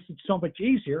 which makes it so much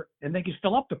easier, and they can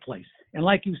fill up the place. And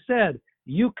like you said,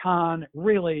 UConn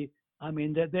really,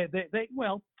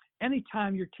 well,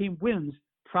 anytime your team wins,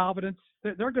 Providence,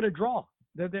 they're going to draw.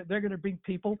 They're going to bring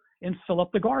people and fill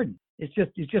up the garden. It's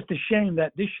just a shame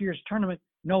that this year's tournament,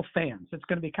 no fans. It's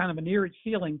going to be kind of an eerie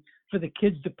feeling for the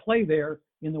kids to play there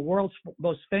in the world's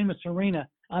most famous arena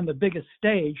on the biggest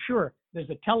stage. Sure, there's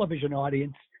a television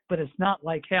audience, but it's not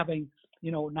like having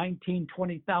 19,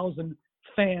 20,000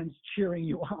 fans cheering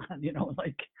you on,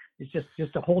 it's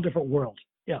just a whole different world.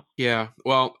 Yeah.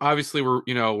 Well, obviously we're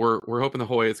hoping the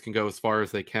Hoyas can go as far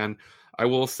as they can. I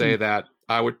will say that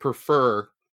I would prefer,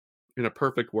 in a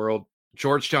perfect world,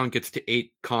 Georgetown gets to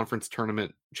 8 conference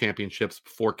tournament championships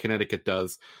before Connecticut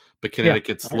does. But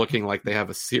Connecticut's looking like they have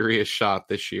a serious shot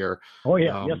this year. Oh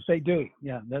yeah, yes they do.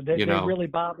 Yeah, they really,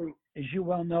 Bobby, as you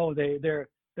well know, they're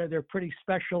pretty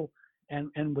special.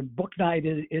 And when book night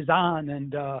is on,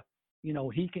 and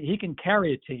he can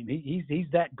carry a team. He's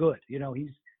that good.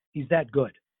 He's that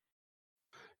good.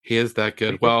 He is that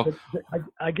good. Well,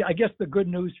 I guess the good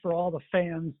news for all the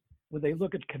fans, when they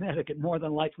look at Connecticut, more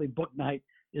than likely book night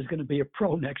is going to be a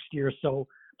pro next year. So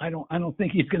I don't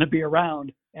think he's going to be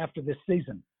around after this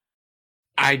season.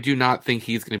 I do not think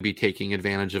he's going to be taking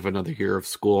advantage of another year of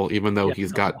school, even though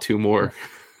he's got 2 more.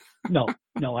 No.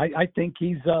 I think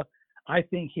he's an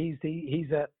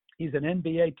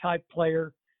NBA type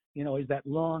player. He's that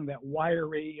long, that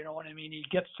wiry. You know what I mean? He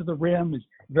gets to the rim. He's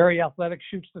very athletic,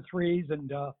 shoots the threes,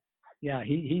 and I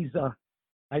think he's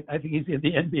in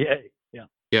the NBA. Yeah.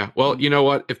 Yeah. Well, you know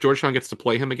what? If Georgetown gets to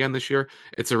play him again this year,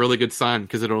 it's a really good sign,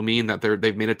 because it'll mean that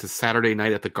they've made it to Saturday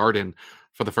night at the Garden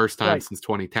for the first time since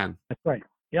 2010. That's right.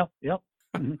 Yep.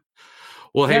 Mm-hmm.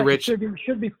 Well, hey, Rich. It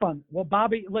should be fun. Well,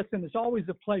 Bobby, listen, it's always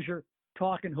a pleasure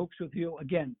talking hoops with you.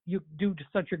 Again, you do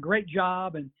such a great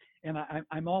job, and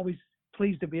I'm always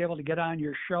pleased to be able to get on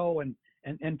your show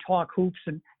and talk hoops,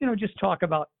 and just talk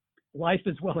about life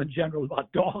as well in general,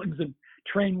 about dogs and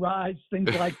train rides,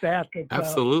 things like that.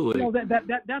 Absolutely.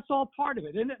 That's all part of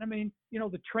it, isn't it? I mean,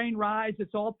 the train rides,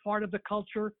 it's all part of the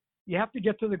culture. You have to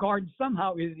get to the Garden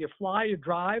somehow. Either you fly, you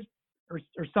drive, or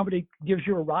somebody gives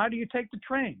you a ride, or you take the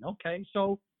train. Okay,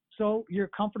 so you're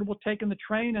comfortable taking the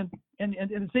train, and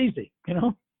it's easy,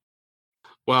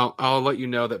 Well, I'll let you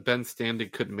know that Ben Standing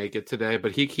couldn't make it today,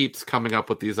 but he keeps coming up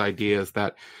with these ideas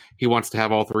that he wants to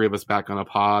have all 3 of us back on a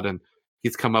pod, and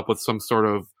he's come up with some sort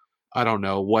of, I don't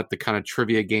know what the kind of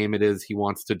trivia game it is he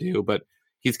wants to do, but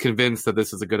he's convinced that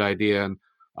this is a good idea, and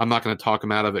I'm not going to talk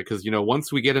him out of it, because,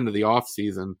 once we get into the off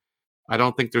season, I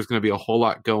don't think there's going to be a whole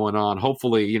lot going on.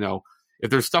 Hopefully, if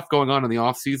there's stuff going on in the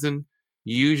off season,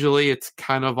 usually it's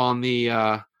kind of on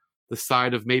the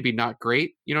side of maybe not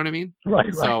great. You know what I mean?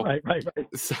 Right. So,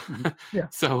 yeah.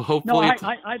 So hopefully,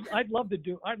 I'd love to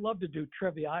do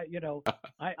trivia.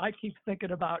 I keep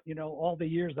thinking about all the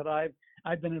years that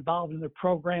I've been involved in the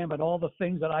program, and all the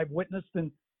things that I've witnessed,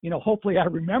 and hopefully I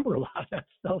remember a lot of that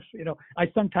stuff.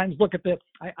 I sometimes look at the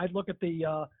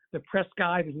press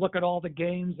guide and look at all the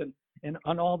games and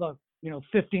on all the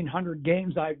 1,500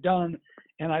 games I've done,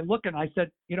 and I look and I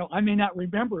said, I may not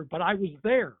remember, but I was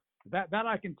there. That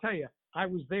I can tell you, I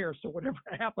was there. So whatever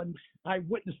happened, I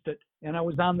witnessed it, and I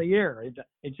was on the air.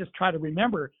 It just try to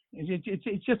remember.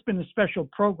 It's just been a special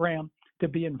program to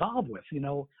be involved with,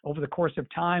 over the course of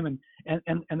time, and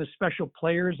the special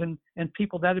players and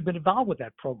people that have been involved with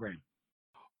that program.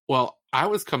 Well, I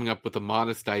was coming up with a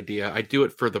modest idea. I do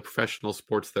it for the professional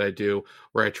sports that I do,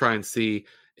 where I try and see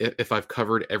if I've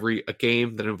covered a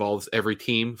game that involves every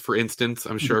team. For instance,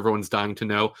 I'm sure everyone's dying to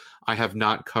know, I have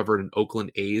not covered an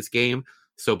Oakland A's game.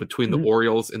 So between the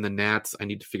Orioles and the Nats, I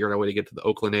need to figure out a way to get to the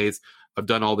Oakland A's. I've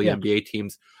done all the NBA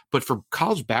teams. But for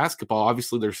college basketball,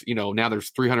 obviously there's, now there's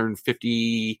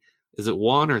 350, is it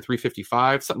 1 or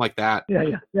 355? Something like that.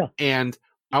 Yeah. And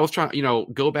I was trying,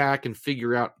 go back and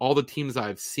figure out all the teams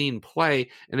I've seen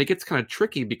play. And it gets kind of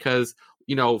tricky because,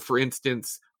 for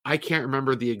instance, I can't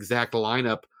remember the exact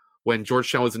lineup when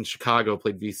Georgetown was in Chicago,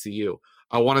 played VCU.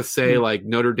 I want to say like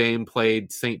Notre Dame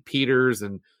played St. Peter's,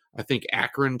 and I think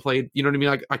Akron played, you know what I mean?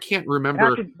 Like, I can't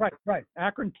remember. Right.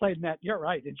 Akron played in that. You're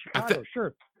right. In Chicago,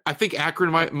 sure. I think Akron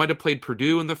might have played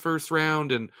Purdue in the first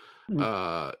round, and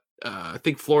I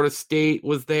think Florida State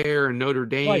was there, and Notre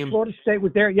Dame. Right, Florida State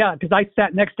was there, yeah, because I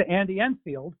sat next to Andy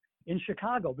Enfield in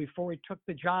Chicago before he took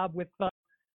the job with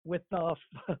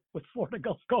Florida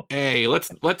Gulf Coast. Hey,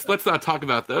 let's not talk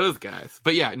about those guys.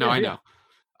 But yeah, no, I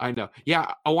know.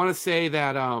 Yeah, I want to say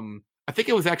that I think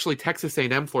it was actually Texas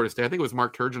A&M, Florida State. I think it was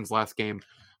Mark Turgeon's last game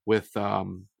with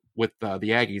the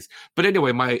Aggies. But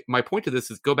anyway, my point to this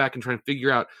is go back and try and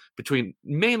figure out between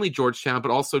mainly Georgetown,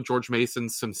 but also George Mason,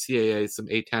 some CAA, some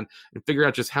A10, and figure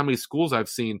out just how many schools I've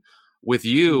seen with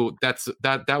you.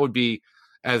 That would be,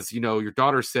 as your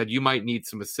daughter said, you might need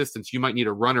some assistance. You might need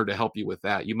a runner to help you with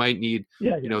that. You might need,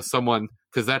 someone,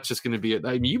 because that's just going to be it.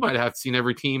 I mean, you might have seen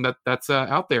every team that's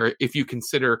out there if you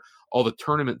consider all the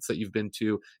tournaments that you've been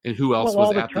to and who else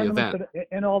was at the event.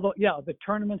 And all the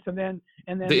tournaments, and then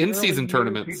the in-season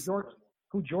tournaments.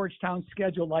 Who Georgetown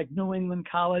scheduled, like New England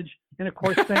College, and of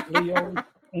course St. Leo's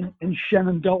and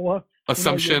Shenandoah.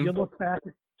 Assumption. You look back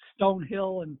at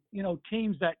Stonehill, and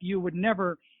teams that you would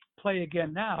never play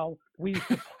again now. We used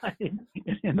to play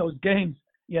in those games.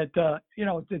 Yet,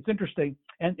 it's interesting.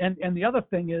 And the other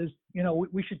thing is,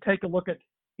 we should take a look at,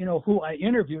 who I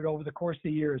interviewed over the course of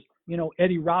the years.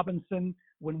 Eddie Robinson,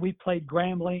 when we played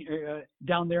Grambling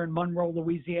down there in Monroe,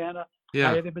 Louisiana.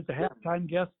 Yeah. I had him as a halftime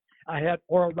guest. I had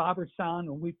Oral Roberts on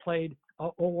when we played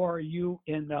ORU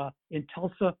in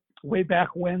Tulsa way back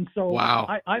when. So wow.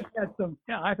 I've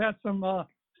had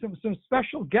some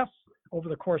special guests over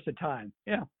the course of time.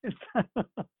 Yeah.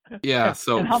 Yeah.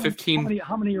 So how 15.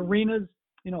 How many arenas?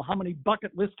 How many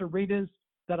bucket list arenas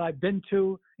that I've been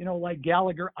to? Like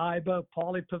Gallagher, Iba,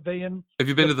 Pauley Pavilion. Have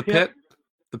you been to the Pit?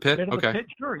 The Pit? Okay. The Pit,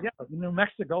 sure. Yeah. In New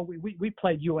Mexico, we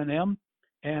played UNM,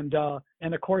 and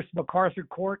of course MacArthur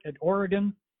Court at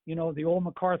Oregon. The old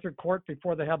MacArthur Court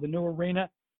before they have the new arena.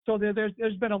 So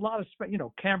there's been a lot of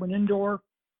Cameron Indoor, of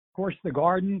course the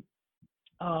Garden.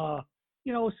 So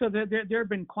there have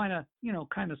been kind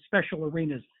of special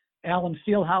arenas. Allen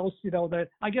Fieldhouse.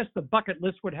 I guess the bucket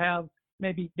list would have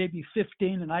maybe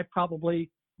 15, and I've probably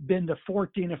been to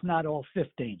 14, if not all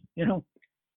 15.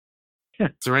 Is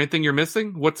there anything you're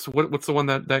missing? What's the one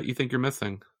that you think you're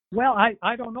missing? Well,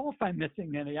 I don't know if I'm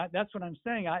missing any. That's what I'm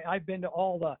saying. I've been to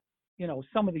all the,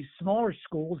 some of these smaller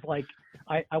schools. Like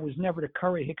I was never to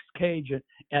Curry Hicks Cage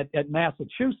at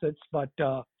Massachusetts, but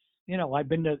I've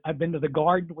been to the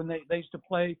Garden when they used to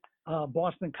play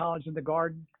Boston College in the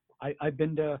Garden. I've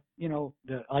been to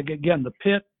the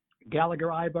Pit, Gallagher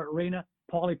Iba Arena,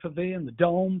 Pauley Pavilion, the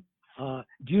Dome.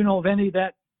 Do you know of any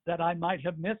that I might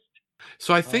have missed?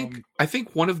 So I think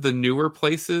one of the newer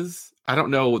places, I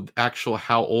don't know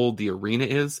how old the arena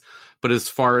is, but as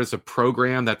far as a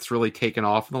program that's really taken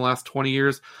off in the last 20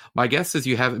 years, my guess is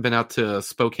you haven't been out to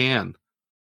Spokane.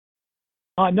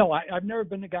 No, I've never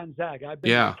been to Gonzaga. I've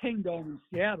been to Kingdom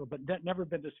in Seattle, but never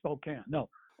been to Spokane. No.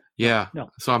 Yeah. No.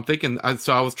 So I'm thinking.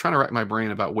 So I was trying to rack my brain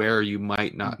about where you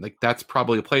might not. Like that's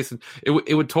probably a place, and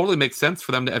it would totally make sense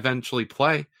for them to eventually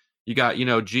play. You got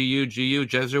GU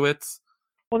Jesuits.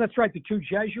 Well, that's right. The two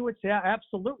Jesuits. Yeah,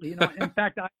 absolutely. In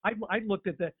fact, I looked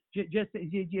at just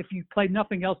if you played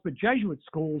nothing else but Jesuit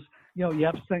schools, you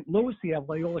have St. Louis, you have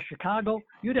Loyola Chicago.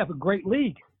 You'd have a great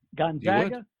league.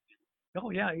 Gonzaga. Oh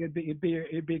yeah, it'd be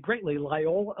a great league.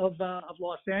 Loyola of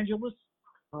Los Angeles.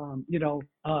 Loyola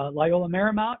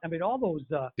Marymount. I mean, all those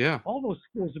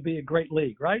schools would be a great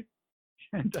league, right?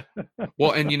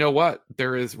 Well, and you know what?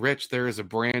 There is a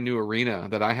brand new arena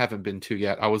that I haven't been to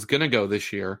yet. I was gonna go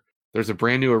this year. There's a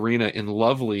brand new arena in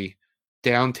lovely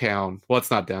downtown. Well, it's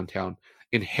not downtown.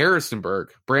 In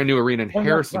Harrisonburg. Brand new arena in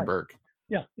Harrisonburg.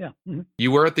 Right. Yeah. Mm-hmm.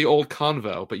 You were at the old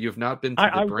Convo, but you've not been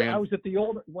to the brand. I was at the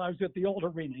old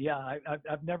arena. Yeah,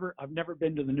 I've never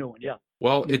been to the new one. Yeah.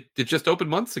 Well, it just opened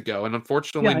months ago, and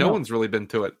unfortunately, no one's really been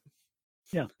to it.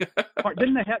 Yeah.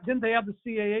 Didn't they have the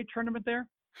CAA tournament there?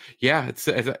 Yeah, it's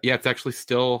actually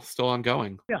still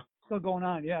ongoing. Yeah, still going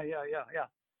on. Yeah.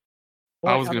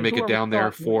 Well, I was going to make it down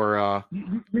there for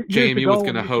JMU was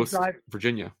going to host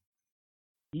Virginia.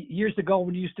 Years ago,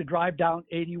 when you used to drive down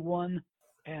 81,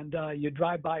 and you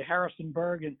drive by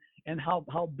Harrisonburg, and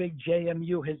how big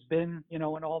JMU has been, and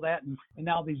all that, and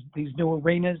now these new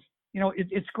arenas,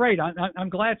 it's great. I'm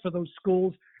glad for those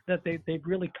schools that they've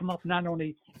really come up not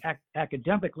only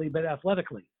academically but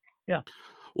athletically. Yeah.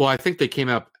 Well, I think they came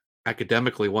up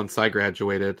academically once I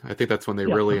graduated. I think that's when they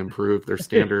really improved their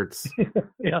standards.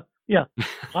 Yeah.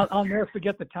 I'll never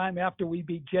forget the time after we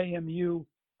beat JMU.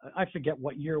 I forget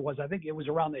what year it was. I think it was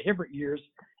around the Hibbert years.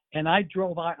 And I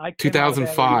drove.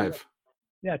 2005.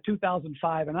 Yeah,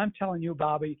 2005. And I'm telling you,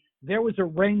 Bobby, there was a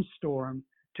rainstorm.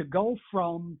 To go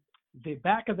from the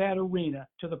back of that arena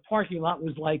to the parking lot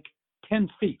was like 10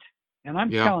 feet. And I'm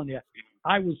telling you,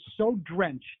 I was so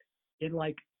drenched in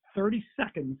like 30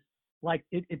 seconds. Like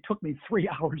it took me 3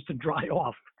 hours to dry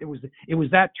off. It was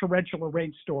that torrential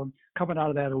rainstorm coming out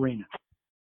of that arena.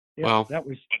 Yeah, well, that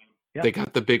was. Yeah. They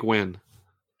got the big win.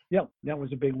 Yeah, that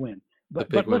was a big win. But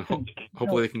listen,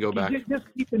 hopefully they can go back. Just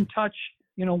keep in touch.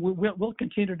 We'll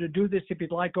continue to do this if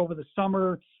you'd like over the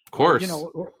summer. Of course.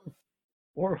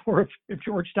 Or if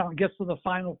Georgetown gets to the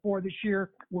Final Four this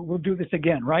year, we'll do this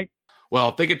again, right? Well,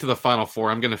 if they get to the Final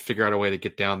Four, I'm going to figure out a way to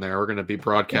get down there. We're going to be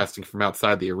broadcasting from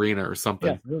outside the arena or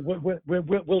something. Yeah,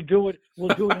 we'll do it.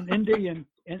 We'll do it in Indy and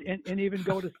even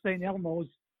go to St. Elmo's,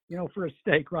 for a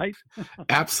steak, right?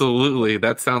 Absolutely.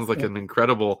 That sounds like an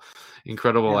incredible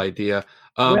idea.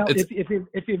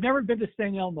 If you've never been to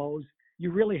St. Elmo's,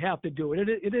 you really have to do it.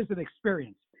 It is an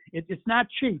experience. It's not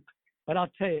cheap, but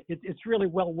I'll tell you, it's really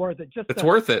well worth it. It's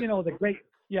worth it.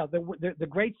 The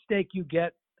great steak you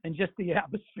get and just the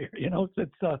atmosphere. It's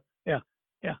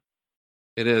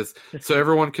It is. So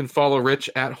everyone can follow Rich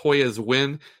at Hoyas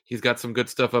Win. He's got some good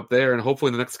stuff up there. And hopefully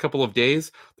in the next couple of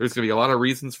days, there's going to be a lot of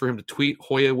reasons for him to tweet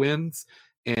Hoya Wins.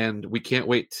 And we can't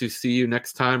wait to see you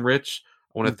next time, Rich.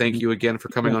 I want to thank you again for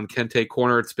coming on Kente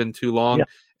Corner. It's been too long,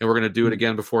 and we're going to do it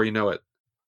again before you know it.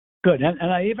 Good. And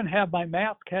I even have my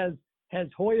mask has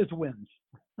Hoyas Wins.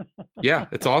 Yeah,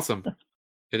 it's awesome.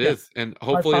 It is. And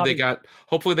hopefully they got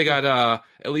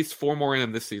at least 4 more in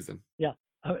them this season. Yeah,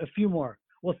 a few more.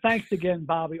 Well, thanks again,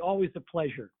 Bobby. Always a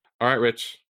pleasure. All right,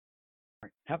 Rich. All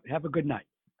right. Have a good night.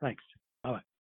 Thanks. Bye-bye.